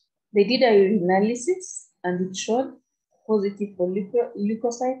 They did a urinalysis and it showed positive for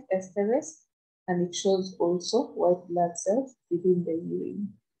leukocyte esterase, and it shows also white blood cells within the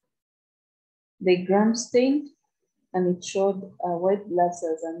urine. They gram stained and it showed white blood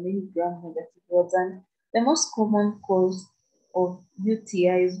cells and many gram-negative rods. And the most common cause of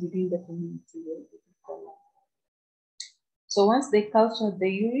UTIs within the community will be E. coli. So once they cultured the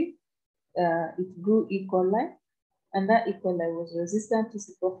urine, it grew E. coli, and that E. coli was resistant to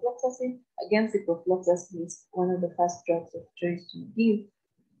ciprofloxacin. Again, ciprofloxacin is one of the first drugs of choice to give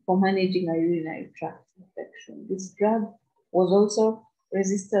for managing a urinary tract infection. This drug was also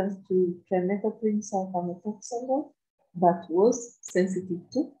resistant to trimethoprim sulfamethoxazole, but was sensitive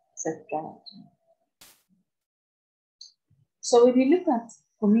to ceftriaxone. So when you look at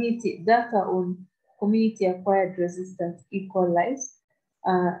community data on community-acquired resistant E. coli,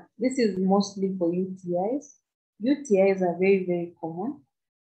 this is mostly for UTIs. UTIs are very, very common.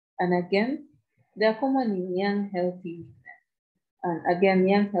 And again, they are common in young, healthy women. And again,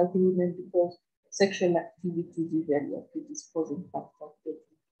 young, healthy women because sexual activity is usually a predisposing factor to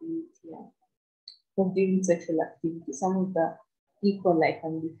UTI. So during sexual activity, some of the E. coli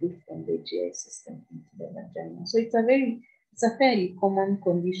can be pushed from the GI system into the vagina. So it's a fairly common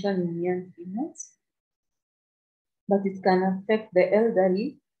condition in young females, but it can affect the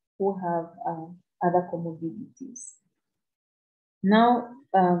elderly who have other comorbidities. Now,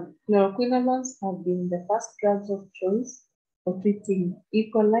 fluoroquinolones have been the first drugs of choice for treating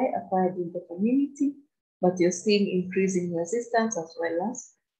E. coli acquired in the community, but you're seeing increasing resistance as well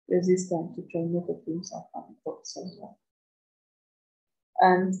as resistance to trimethoprim sulfamethoxazole.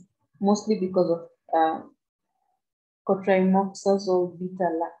 And mostly because of cotrimoxazole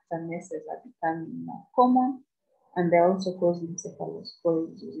beta-lactamases are becoming more common, and they're also causing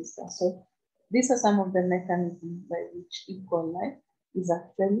cephalosporin resistance. So these are some of the mechanisms by which E. coli is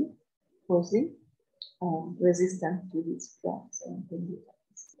actually causing resistance to these drugs.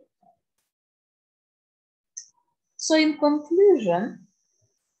 So in conclusion,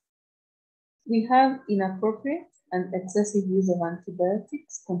 we have inappropriate and excessive use of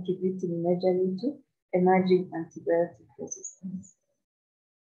antibiotics contributing majorly to emerging antibiotic resistance.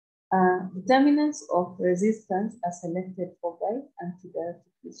 Determinants of resistance are selected for by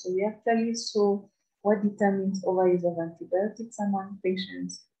antibiotic use. So we actually saw what determines overuse of antibiotics among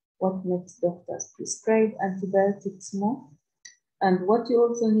patients, what makes doctors prescribe antibiotics more. And what you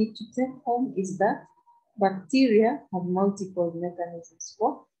also need to take home is that bacteria have multiple mechanisms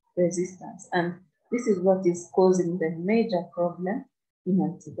for resistance. And this is what is causing the major problem in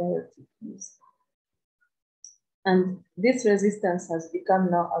antibiotic use. And this resistance has become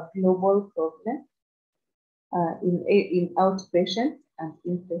now a global problem in outpatient and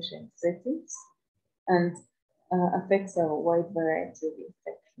inpatient settings, and affects a wide variety of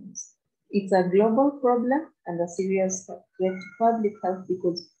infections. It's a global problem and a serious threat to public health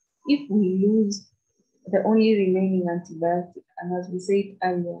because if we lose the only remaining antibiotic, and as we said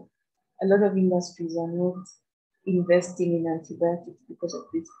earlier, a lot of industries are not investing in antibiotics because of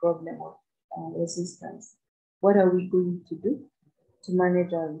this problem of resistance. What are we going to do to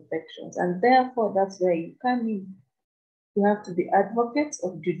manage our infections? And therefore, that's where you come in. You have to be advocates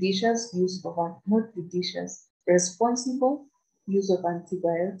of judicious use of, not judicious, responsible use of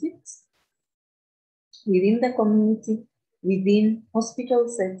antibiotics within the community, within hospital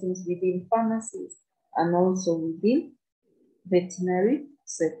settings, within pharmacies, and also within veterinary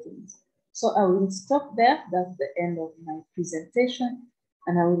settings. So I will stop there. That's the end of my presentation.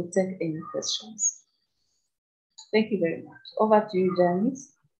 and I will take any questions. Thank you very much. Over to you,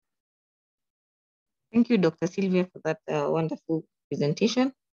 Janice. Thank you, Dr. Sylvia, for that wonderful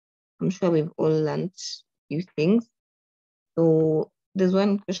presentation. I'm sure we've all learned a few things. So there's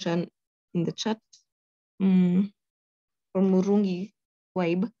one question in the chat from Murungi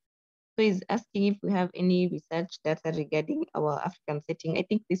Waib. So he's asking if we have any research data regarding our African setting. I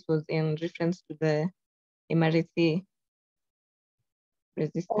think this was in reference to the MRSA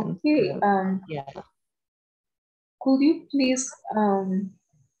resistance. Okay. Yeah. Could you please,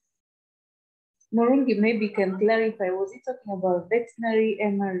 Murungi, maybe can clarify, was he talking about veterinary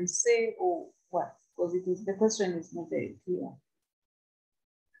MRSA or what? Because the question is not very clear.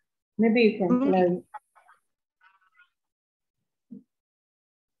 Maybe you can clarify.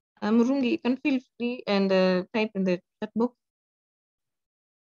 Murungi, you can feel free and type in the chat box.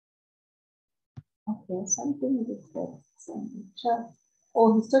 Okay, something that's in the chat.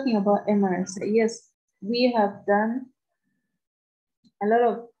 Oh, he's talking about MRSA. Yes, we have done a lot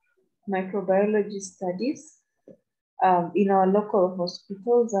of microbiology studies in our local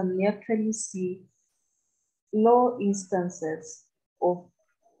hospitals, and we actually see low instances of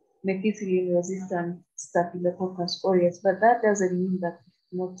methicillin-resistant Staphylococcus aureus, but that doesn't mean that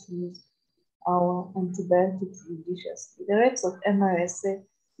we not use our antibiotics judiciously. The rates of MRSA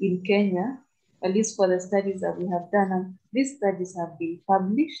in Kenya, at least for the studies that we have done, and these studies have been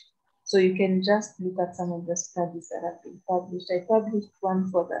published, so you can just look at some of the studies that have been published. I published one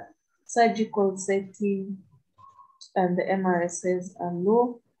for the surgical setting, and the MRSAs are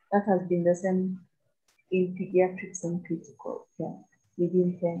low. That has been the same in pediatrics and critical care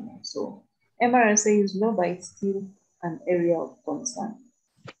within Kenya. So MRSA is low, but it's still an area of concern.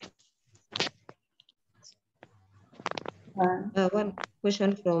 One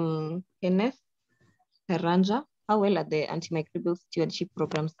question from Kenneth Karanja. How well are the antimicrobial stewardship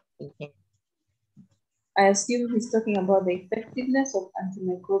programs in Kenya? I assume he's talking about the effectiveness of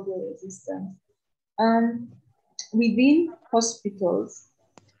antimicrobial resistance. Within hospitals,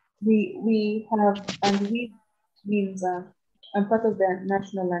 we have, and we means I'm part of the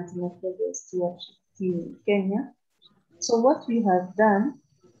National Antimicrobial Stewardship team in Kenya. So what we have done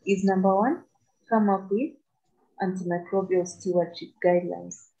is, number one, come up with antimicrobial stewardship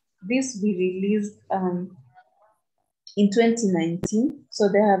guidelines. This we released in 2019, so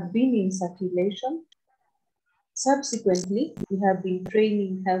they have been in circulation. Subsequently, we have been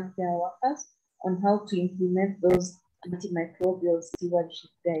training healthcare workers on how to implement those antimicrobial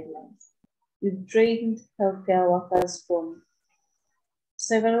stewardship guidelines. We've trained healthcare workers from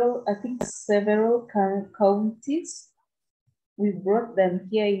several counties. We brought them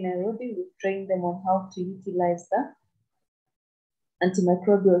here in Nairobi. We trained them on how to utilize the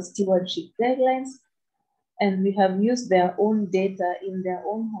antimicrobial stewardship guidelines, and we have used their own data in their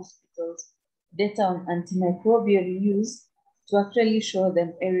own hospitals, data on antimicrobial use, to actually show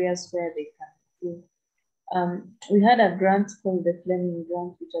them areas where they can improve. We had a grant called the Millennium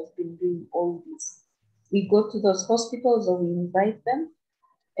Grant, which has been doing all this. We go to those hospitals, or we invite them,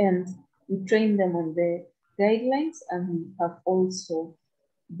 and we train them on the guidelines, and we have also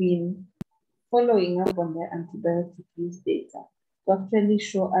been following up on their antibiotic use data to actually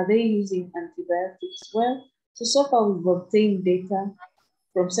show, are they using antibiotics well? So far we've obtained data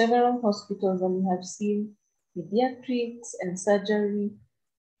from several hospitals, and we have seen pediatrics and surgery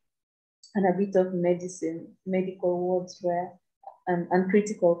and a bit of medicine, medical wards where, and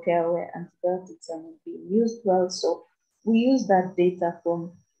critical care where antibiotics are not being used well. So we use that data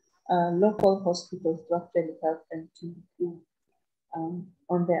from local hospitals to actually help them to improve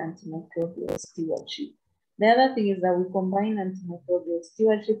on their antimicrobial stewardship. The other thing is that we combine antimicrobial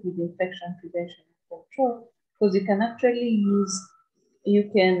stewardship with infection prevention and control, because you can actually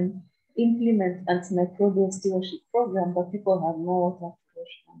you can implement antimicrobial stewardship program, but people have no water to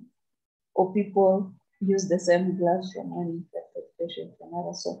wash hands, or people use the same gloves from one infected patient to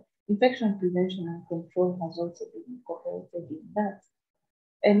another. So infection prevention and control has also been incorporated in that.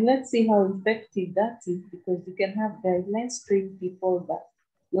 And let's see how effective that is, because you can have guidelines train people, but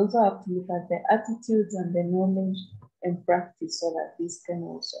you also have to look at their attitudes and their knowledge and practice, so that this can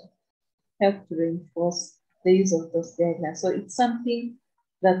also help to reinforce the use of those guidelines. So it's something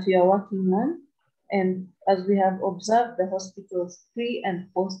that we are working on. And as we have observed, the hospitals pre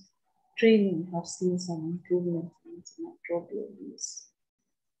and post training have seen some improvement in antimicrobial use.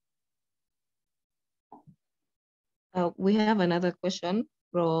 We have another question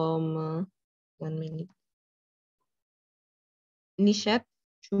from 1 minute. Nishat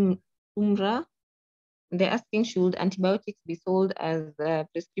Chumra. They're asking, should antibiotics be sold as a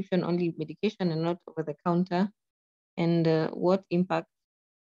prescription-only medication and not over the counter? And what impact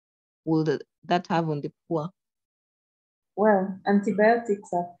would that have on the poor? Well,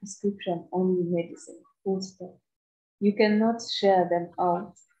 antibiotics are prescription-only medicine, full stop. You cannot share them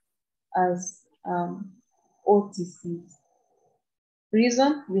out as OTCs.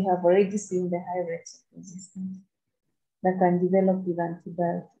 Reason, we have already seen the high rates of resistance that can develop with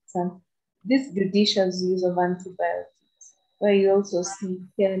antibiotics. And this judicious use of antibiotics, where you also see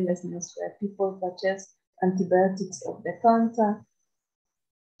carelessness, where people purchase antibiotics off the counter,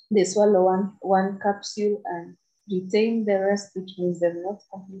 they swallow one capsule and retain the rest, which means they've not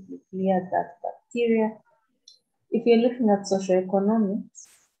completely cleared that bacteria. If you're looking at socioeconomics,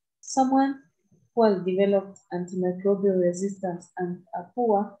 someone who has developed antimicrobial resistance and are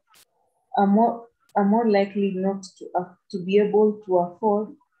poor are more likely not to be able to afford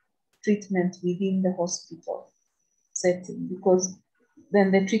treatment within the hospital setting, because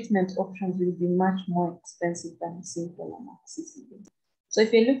then the treatment options will be much more expensive than simple amoxicillin. So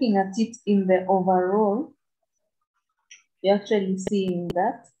if you're looking at it in the overall, you're actually seeing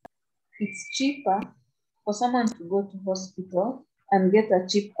that it's cheaper for someone to go to hospital and get a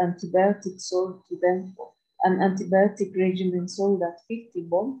cheap antibiotic sold to them for an antibiotic regimen sold at 50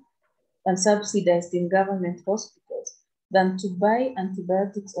 bob and subsidized in government hospitals than to buy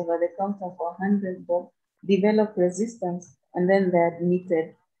antibiotics over the counter for 100 bob, develop resistance, and then they're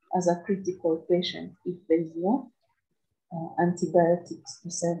admitted as a critical patient if there's no antibiotics to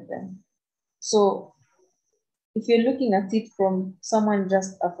serve them. So if you're looking at it from someone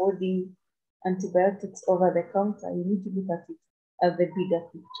just affording antibiotics over the counter, you need to look at it as the bigger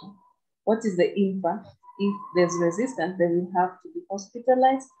picture. What is the impact? If there's resistance, they will have to be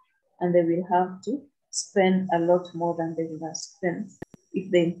hospitalized and they will have to spend a lot more than they would have spent if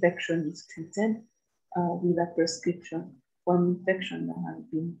the infection is treated with a prescription for an infection that has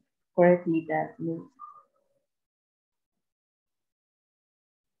been correctly diagnosed.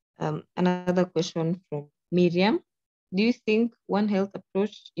 Another question from Miriam. Do you think One Health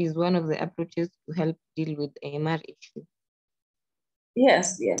approach is one of the approaches to help deal with AMR issue?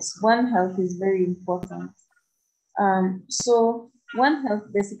 Yes. One Health is very important. So One Health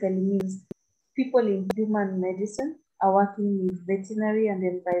basically means people in human medicine are working with veterinary and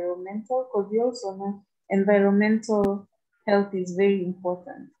environmental, because we also know environmental health is very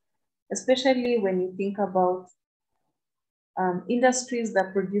important, especially when you think about industries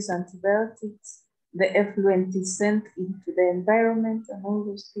that produce antibiotics, the effluent is sent into the environment and all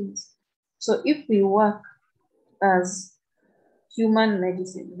those things. So if we work as human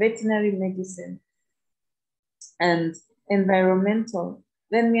medicine, veterinary medicine, and environmental,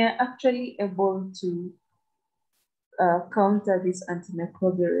 then we are actually able to counter this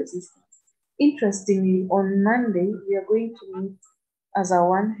antimicrobial resistance. Interestingly, on Monday, we are going to meet as a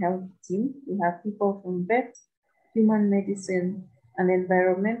One Health team. We have people from vet, human medicine, and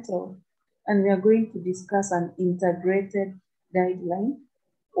environmental, and we are going to discuss an integrated guideline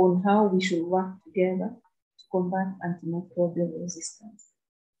on how we should work together to combat antimicrobial resistance.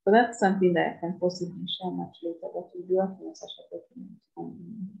 So that's something that I can possibly share much later, but we'll be working on such a document.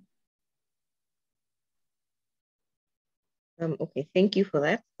 Okay, thank you for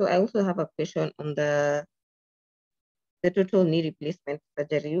that. So I also have a question on the total knee replacement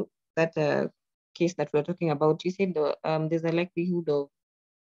surgery, that case that we're talking about. You said there's a likelihood of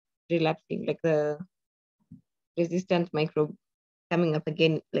relapsing, like the resistant microbe coming up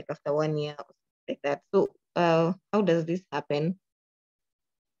again, like after 1 year, or like that. So how does this happen?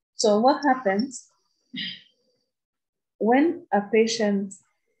 So what happens when a patient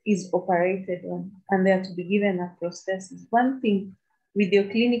is operated on and they are to be given a prosthesis? One thing with your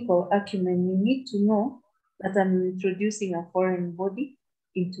clinical acumen, you need to know that I'm introducing a foreign body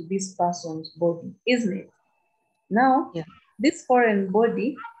into this person's body, isn't it? Now, This foreign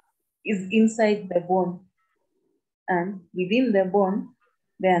body is inside the bone, and within the bone,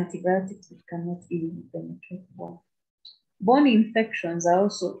 the antibiotics which cannot easily penetrate bone. Bone infections are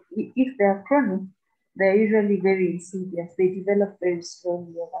also, if they are chronic, they're usually very insidious. They develop very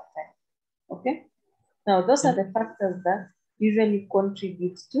slowly over time. Okay? Now, those are the factors that usually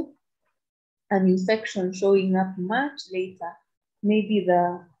contribute to an infection showing up much later. Maybe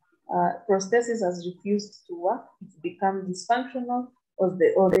the prosthesis has refused to work, it's become dysfunctional,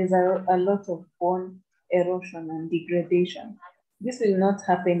 or there's a lot of bone erosion and degradation. This will not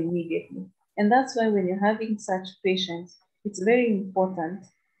happen immediately. And that's why when you're having such patients, it's very important,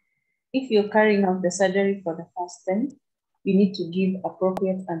 if you're carrying out the surgery for the first time, you need to give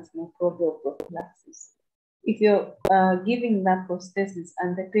appropriate antimicrobial prophylaxis. If you're giving that prosthesis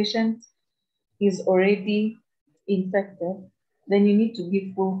and the patient is already infected, then you need to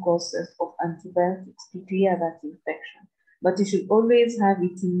give full courses of antibiotics to clear that infection. but you should always have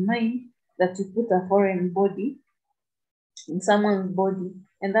it in mind that you put a foreign body in someone's body,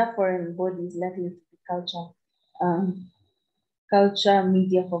 and that foreign body is likely to be culture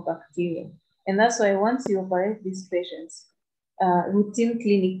media for bacteria. And that's why once you operate these patients, routine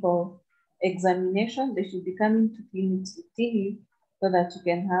clinical examination, they should be coming to clinics routinely so that you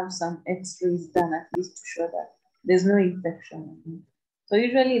can have some x-rays done at least to show that there's no infection. So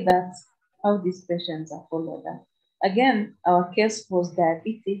usually that's how these patients are followed up. Again, our case was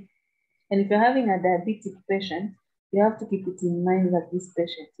diabetic. And if you're having a diabetic patient, you have to keep it in mind that this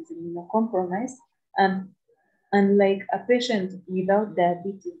patient is immunocompromised. And unlike a patient without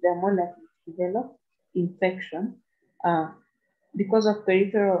diabetes, they're more likely to develop infection because of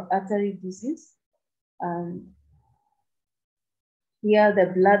peripheral artery disease. Here, the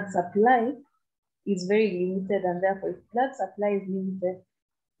blood supply is very limited, and therefore, if blood supply is limited,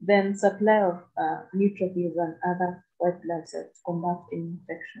 then supply of neutrophils and other white blood cells to combat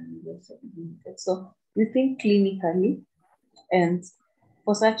infection is also limited. So we think clinically, and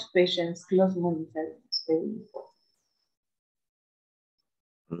for such patients, close monitoring is very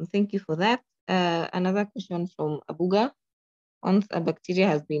important. Thank you for that. Another question from Abuga. Once a bacteria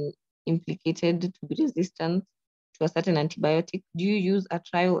has been implicated to be resistant to a certain antibiotic, do you use a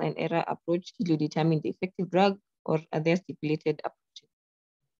trial and error approach till you determine the effective drug, or are there stipulated approaches?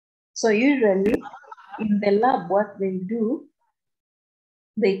 So usually in the lab, what they do,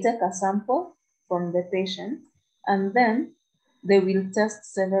 they take a sample from the patient and then they will test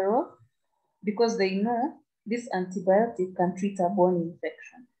several, because they know this antibiotic can treat a bone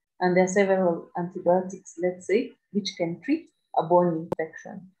infection. And there are several antibiotics, let's say, which can treat a bone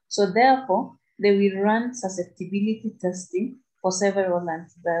infection. So therefore, they will run susceptibility testing for several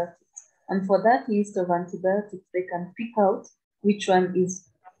antibiotics. And for that list of antibiotics, they can pick out which one is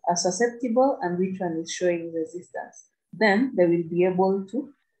susceptible and which one is showing resistance. Then they will be able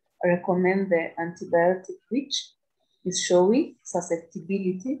to recommend the antibiotic which is showing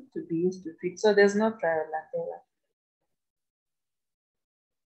susceptibility to be used to treat. So there's no trial and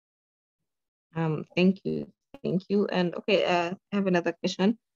error. Thank you. Thank you. And okay, I have another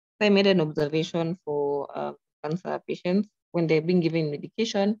question. I made an observation for cancer patients. When they're being given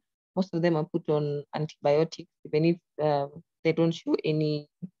medication, most of them are put on antibiotics, even if they don't show any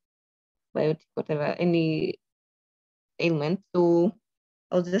biotic, whatever, any ailment. So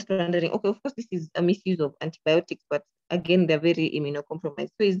I was just wondering, okay, of course, this is a misuse of antibiotics, but again, they're very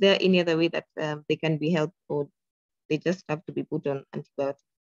immunocompromised. So is there any other way that they can be helped, or they just have to be put on antibiotics?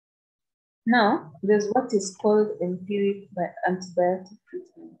 Now, there's what is called empiric antibiotic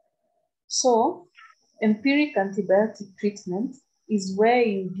treatment. So, empiric antibiotic treatment is where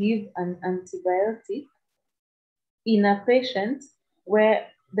you give an antibiotic in a patient where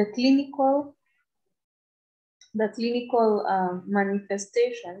the clinical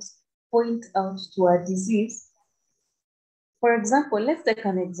manifestations point out to a disease. For example, let's take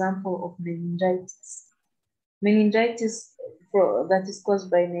an example of meningitis. Meningitis that is caused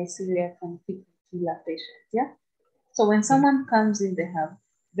by Neisseria can kill a patient, yeah? So when someone comes in, they have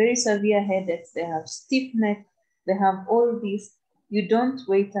very severe headaches, they have stiff neck, they have all these, you don't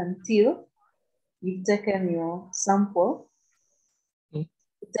wait until you've taken your sample,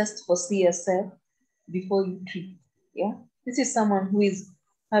 test for CSF before you treat, yeah? This is someone who is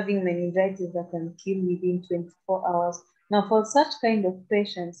having meningitis that can kill within 24 hours. Now, for such kind of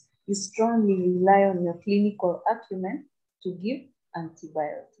patients, you strongly rely on your clinical acumen to give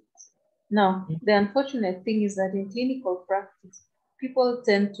antibiotics. Now, the unfortunate thing is that in clinical practice, people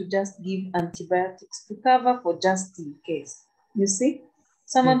tend to just give antibiotics to cover for just in case. You see,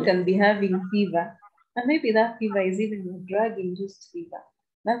 someone can be having fever, and maybe that fever is even a drug-induced fever.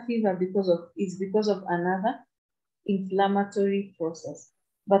 That fever is because of another inflammatory process,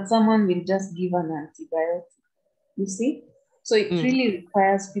 but someone will just give an antibiotic. You see? So it really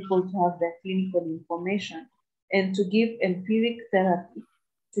requires people to have their clinical information and to give empiric therapy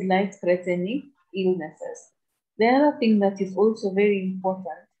to life-threatening illnesses. The other thing that is also very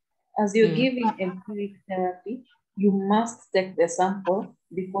important, as you're giving empiric therapy, you must take the sample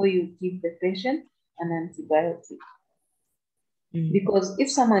before you give the patient an antibiotic. Because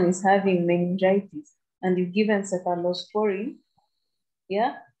if someone is having meningitis and you've given cephalosporin,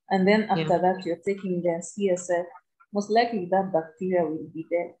 yeah, and then after that you're taking their CSF, most likely that bacteria will be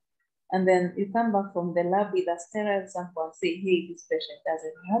there. And then you come back from the lab with a sterile sample and say, hey, this patient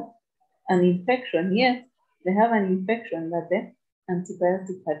doesn't have an infection yet. They have an infection that the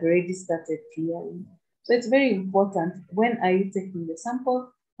antibiotic had already started clearing. So it's very important. When are you taking the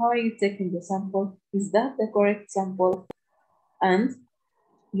sample? How are you taking the sample? Is that the correct sample? And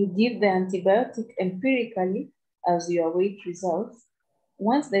you give the antibiotic empirically as you await results.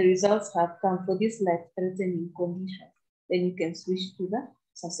 Once the results have come for this life-threatening condition, then you can switch to the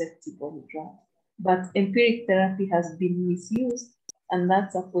susceptible drug. But empiric therapy has been misused, and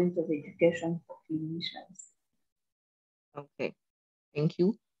that's a point of education for clinicians. Okay, thank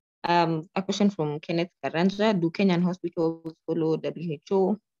you. A question from Kenneth Karanja. Do Kenyan hospitals follow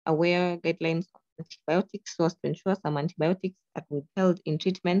WHO aware guidelines on antibiotics so as to ensure some antibiotics are withheld in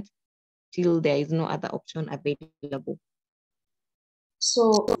treatment till there is no other option available?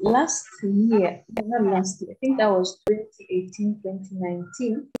 So last year, not last year, I think that was 2018,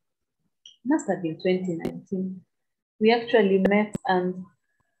 2019, must have been 2019, we actually met and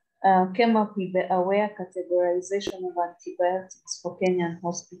came up with the aware categorization of antibiotics for Kenyan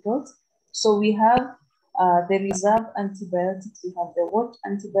hospitals. So we have the reserve antibiotics, we have the watch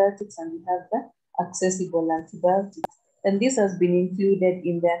antibiotics, and we have the accessible antibiotics. And this has been included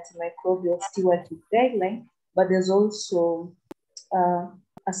in the antimicrobial stewardship guideline, but there's also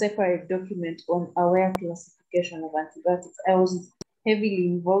a separate document on aware classification of antibiotics. I was heavily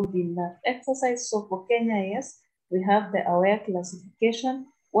involved in that exercise. So for Kenya, yes, we have the aware classification.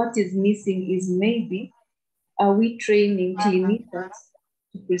 What is missing is maybe, are we training clinicians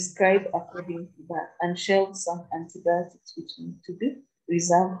to prescribe according to that and shelve some antibiotics which need to be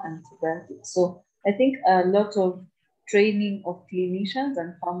reserved antibiotics? So I think a lot of training of clinicians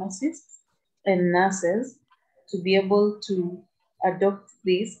and pharmacists and nurses to be able to adopt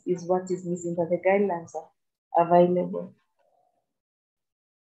this is what is missing, but the guidelines are available.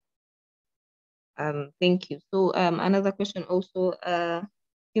 Thank you. So another question also,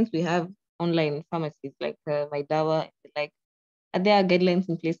 since we have online pharmacies like Maidawa, like, are there guidelines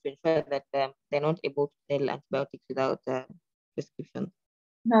in place to ensure that they're not able to sell antibiotics without prescription?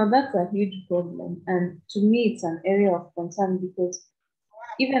 Now that's a huge problem, and to me it's an area of concern because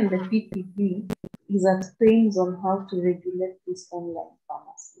even the PPP is at pains on how to regulate this online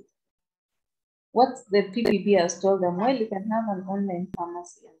pharmacy. What the PPP has told them, well, you can have an online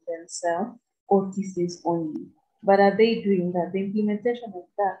pharmacy and then sell OTCs only. But are they doing that? The implementation of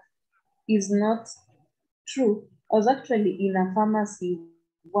that is not true. I was actually in a pharmacy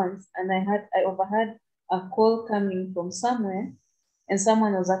once and I overheard a call coming from somewhere, and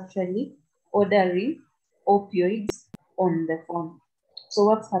someone was actually ordering opioids on the phone. So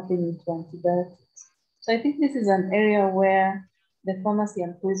what's happening to antibiotics? So I think this is an area where the Pharmacy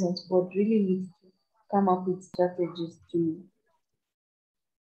and Poisons Board really needs to come up with strategies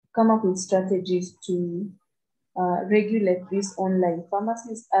to regulate these online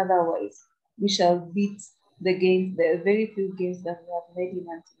pharmacies. Otherwise, we shall beat the gains, the very few gains that we have made in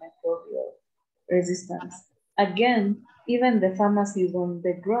antimicrobial resistance. Again, even the pharmacies on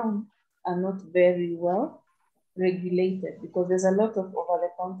the ground are not very well regulated because there's a lot of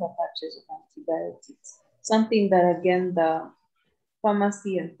over-the-counter purchase of antibiotics. Something that, again, the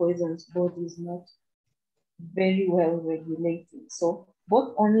Pharmacy and Poisons Board is not very well regulating. So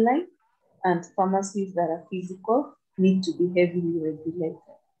both online and pharmacies that are physical need to be heavily regulated.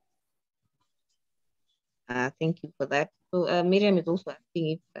 Thank you for that. So Miriam is also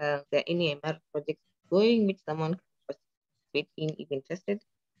asking if there are any AMR projects going which someone can participate in if interested.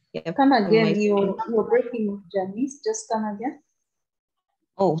 Yeah, come again, you're breaking, Janice, just come again.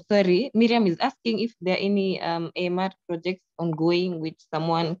 Oh, sorry. Miriam is asking if there are any AMR projects ongoing which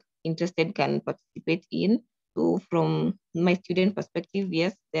someone interested can participate in. So from my student perspective,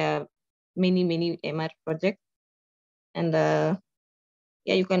 yes, there are many AMR projects. And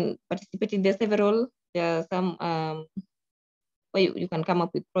yeah, you can participate in. There are several. There are some where you can come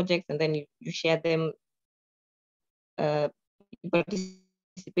up with projects and then you share them. You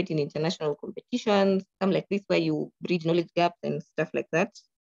participate in international competitions, some like this where you bridge knowledge gaps and stuff like that.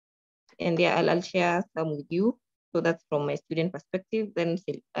 And yeah, I'll share some with you. So that's from my student perspective. Then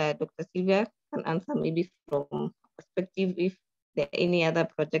Dr. Sylvia can answer maybe from perspective if there are any other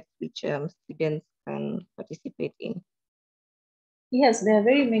projects which students can participate in. Yes, there are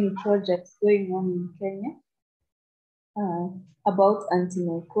very many projects going on in Kenya about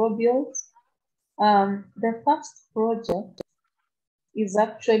antimicrobials. The first project is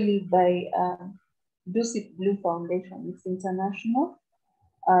actually by Dusit Blue Foundation. It's international,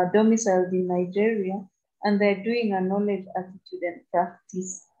 domiciled in Nigeria, and they're doing a knowledge, attitude, and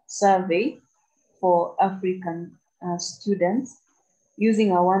practice survey for African students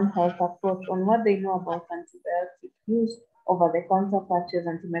using a One Health approach on what they know about antibiotic use, over-the-counter purchase,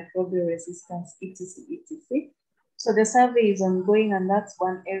 antimicrobial resistance, etc., etc. So the survey is ongoing, and that's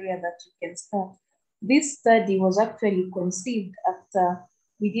one area that you can start. This study was actually conceived after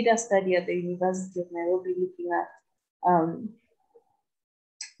we did a study at the University of Nairobi looking at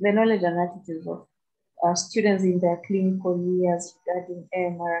the knowledge and attitudes of students in their clinical years regarding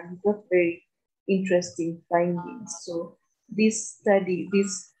AMR, and we got very interesting findings. So this study,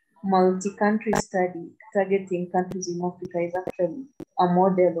 this multi-country study targeting countries in Africa is actually a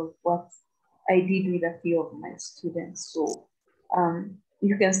model of what I did with a few of my students. So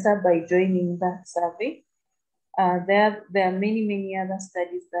you can start by joining that survey. There are many other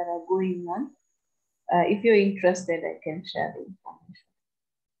studies that are going on. If you're interested, I can share the information.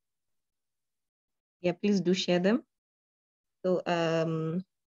 Yeah, please do share them. So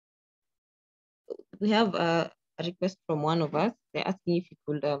we have a request from one of us. They're asking if you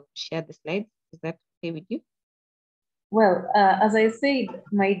could share the slides. Is that okay with you? Well, as I said,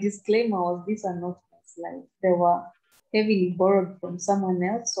 my disclaimer was these are not my slides. They were heavily borrowed from someone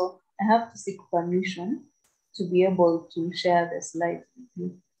else, so I have to seek permission to be able to share the slides with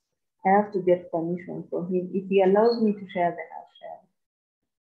him. I have to get permission from him. If he allows me to share, then I'll share.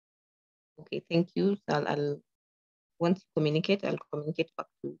 Okay, thank you. So I'll once you communicate, I'll communicate back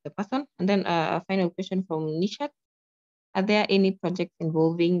to the person. And then a final question from Nishat. Are there any projects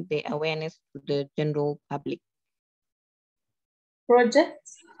involving the awareness to the general public?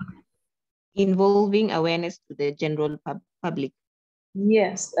 Projects? Involving awareness to the general public.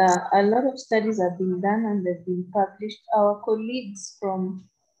 Yes, a lot of studies have been done and they've been published. Our colleagues from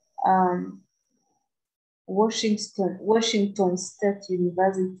Washington State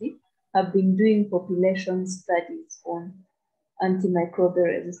University have been doing population studies on antimicrobial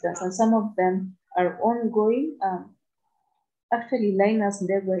resistance, and some of them are ongoing. Actually, Linus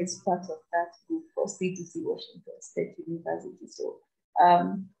Ndegwa is part of that group for CDC Washington State University. So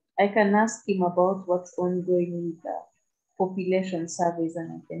I can ask him about what's ongoing with the population surveys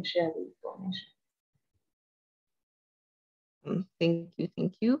and I can share the information.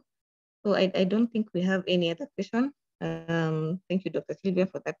 Thank you. So I don't think we have any other question. Thank you, Dr. Sylvia,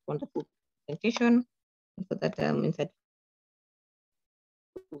 for that wonderful presentation and for that insightful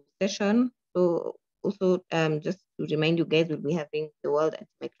session. So also just to remind you guys, we'll be having the World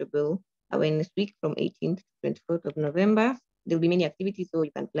Antimicrobial Awareness Week from 18th to 24th of November. There'll be many activities, so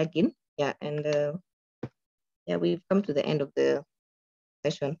you can plug in. Yeah, and yeah, we've come to the end of the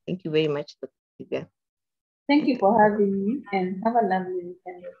session. Thank you very much, Dr. Sylvia. Thank you for having me and have a lovely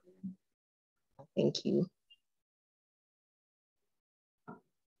weekend. Thank you.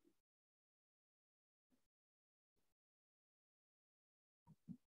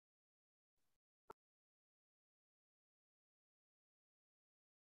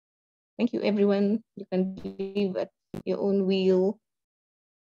 Thank you, everyone. You can leave at your own will.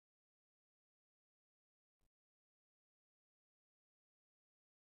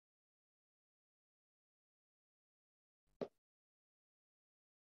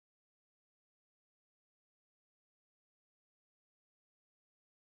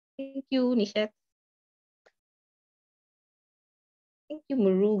 Thank you, Nishat. Thank you,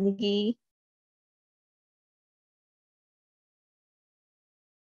 Murungi.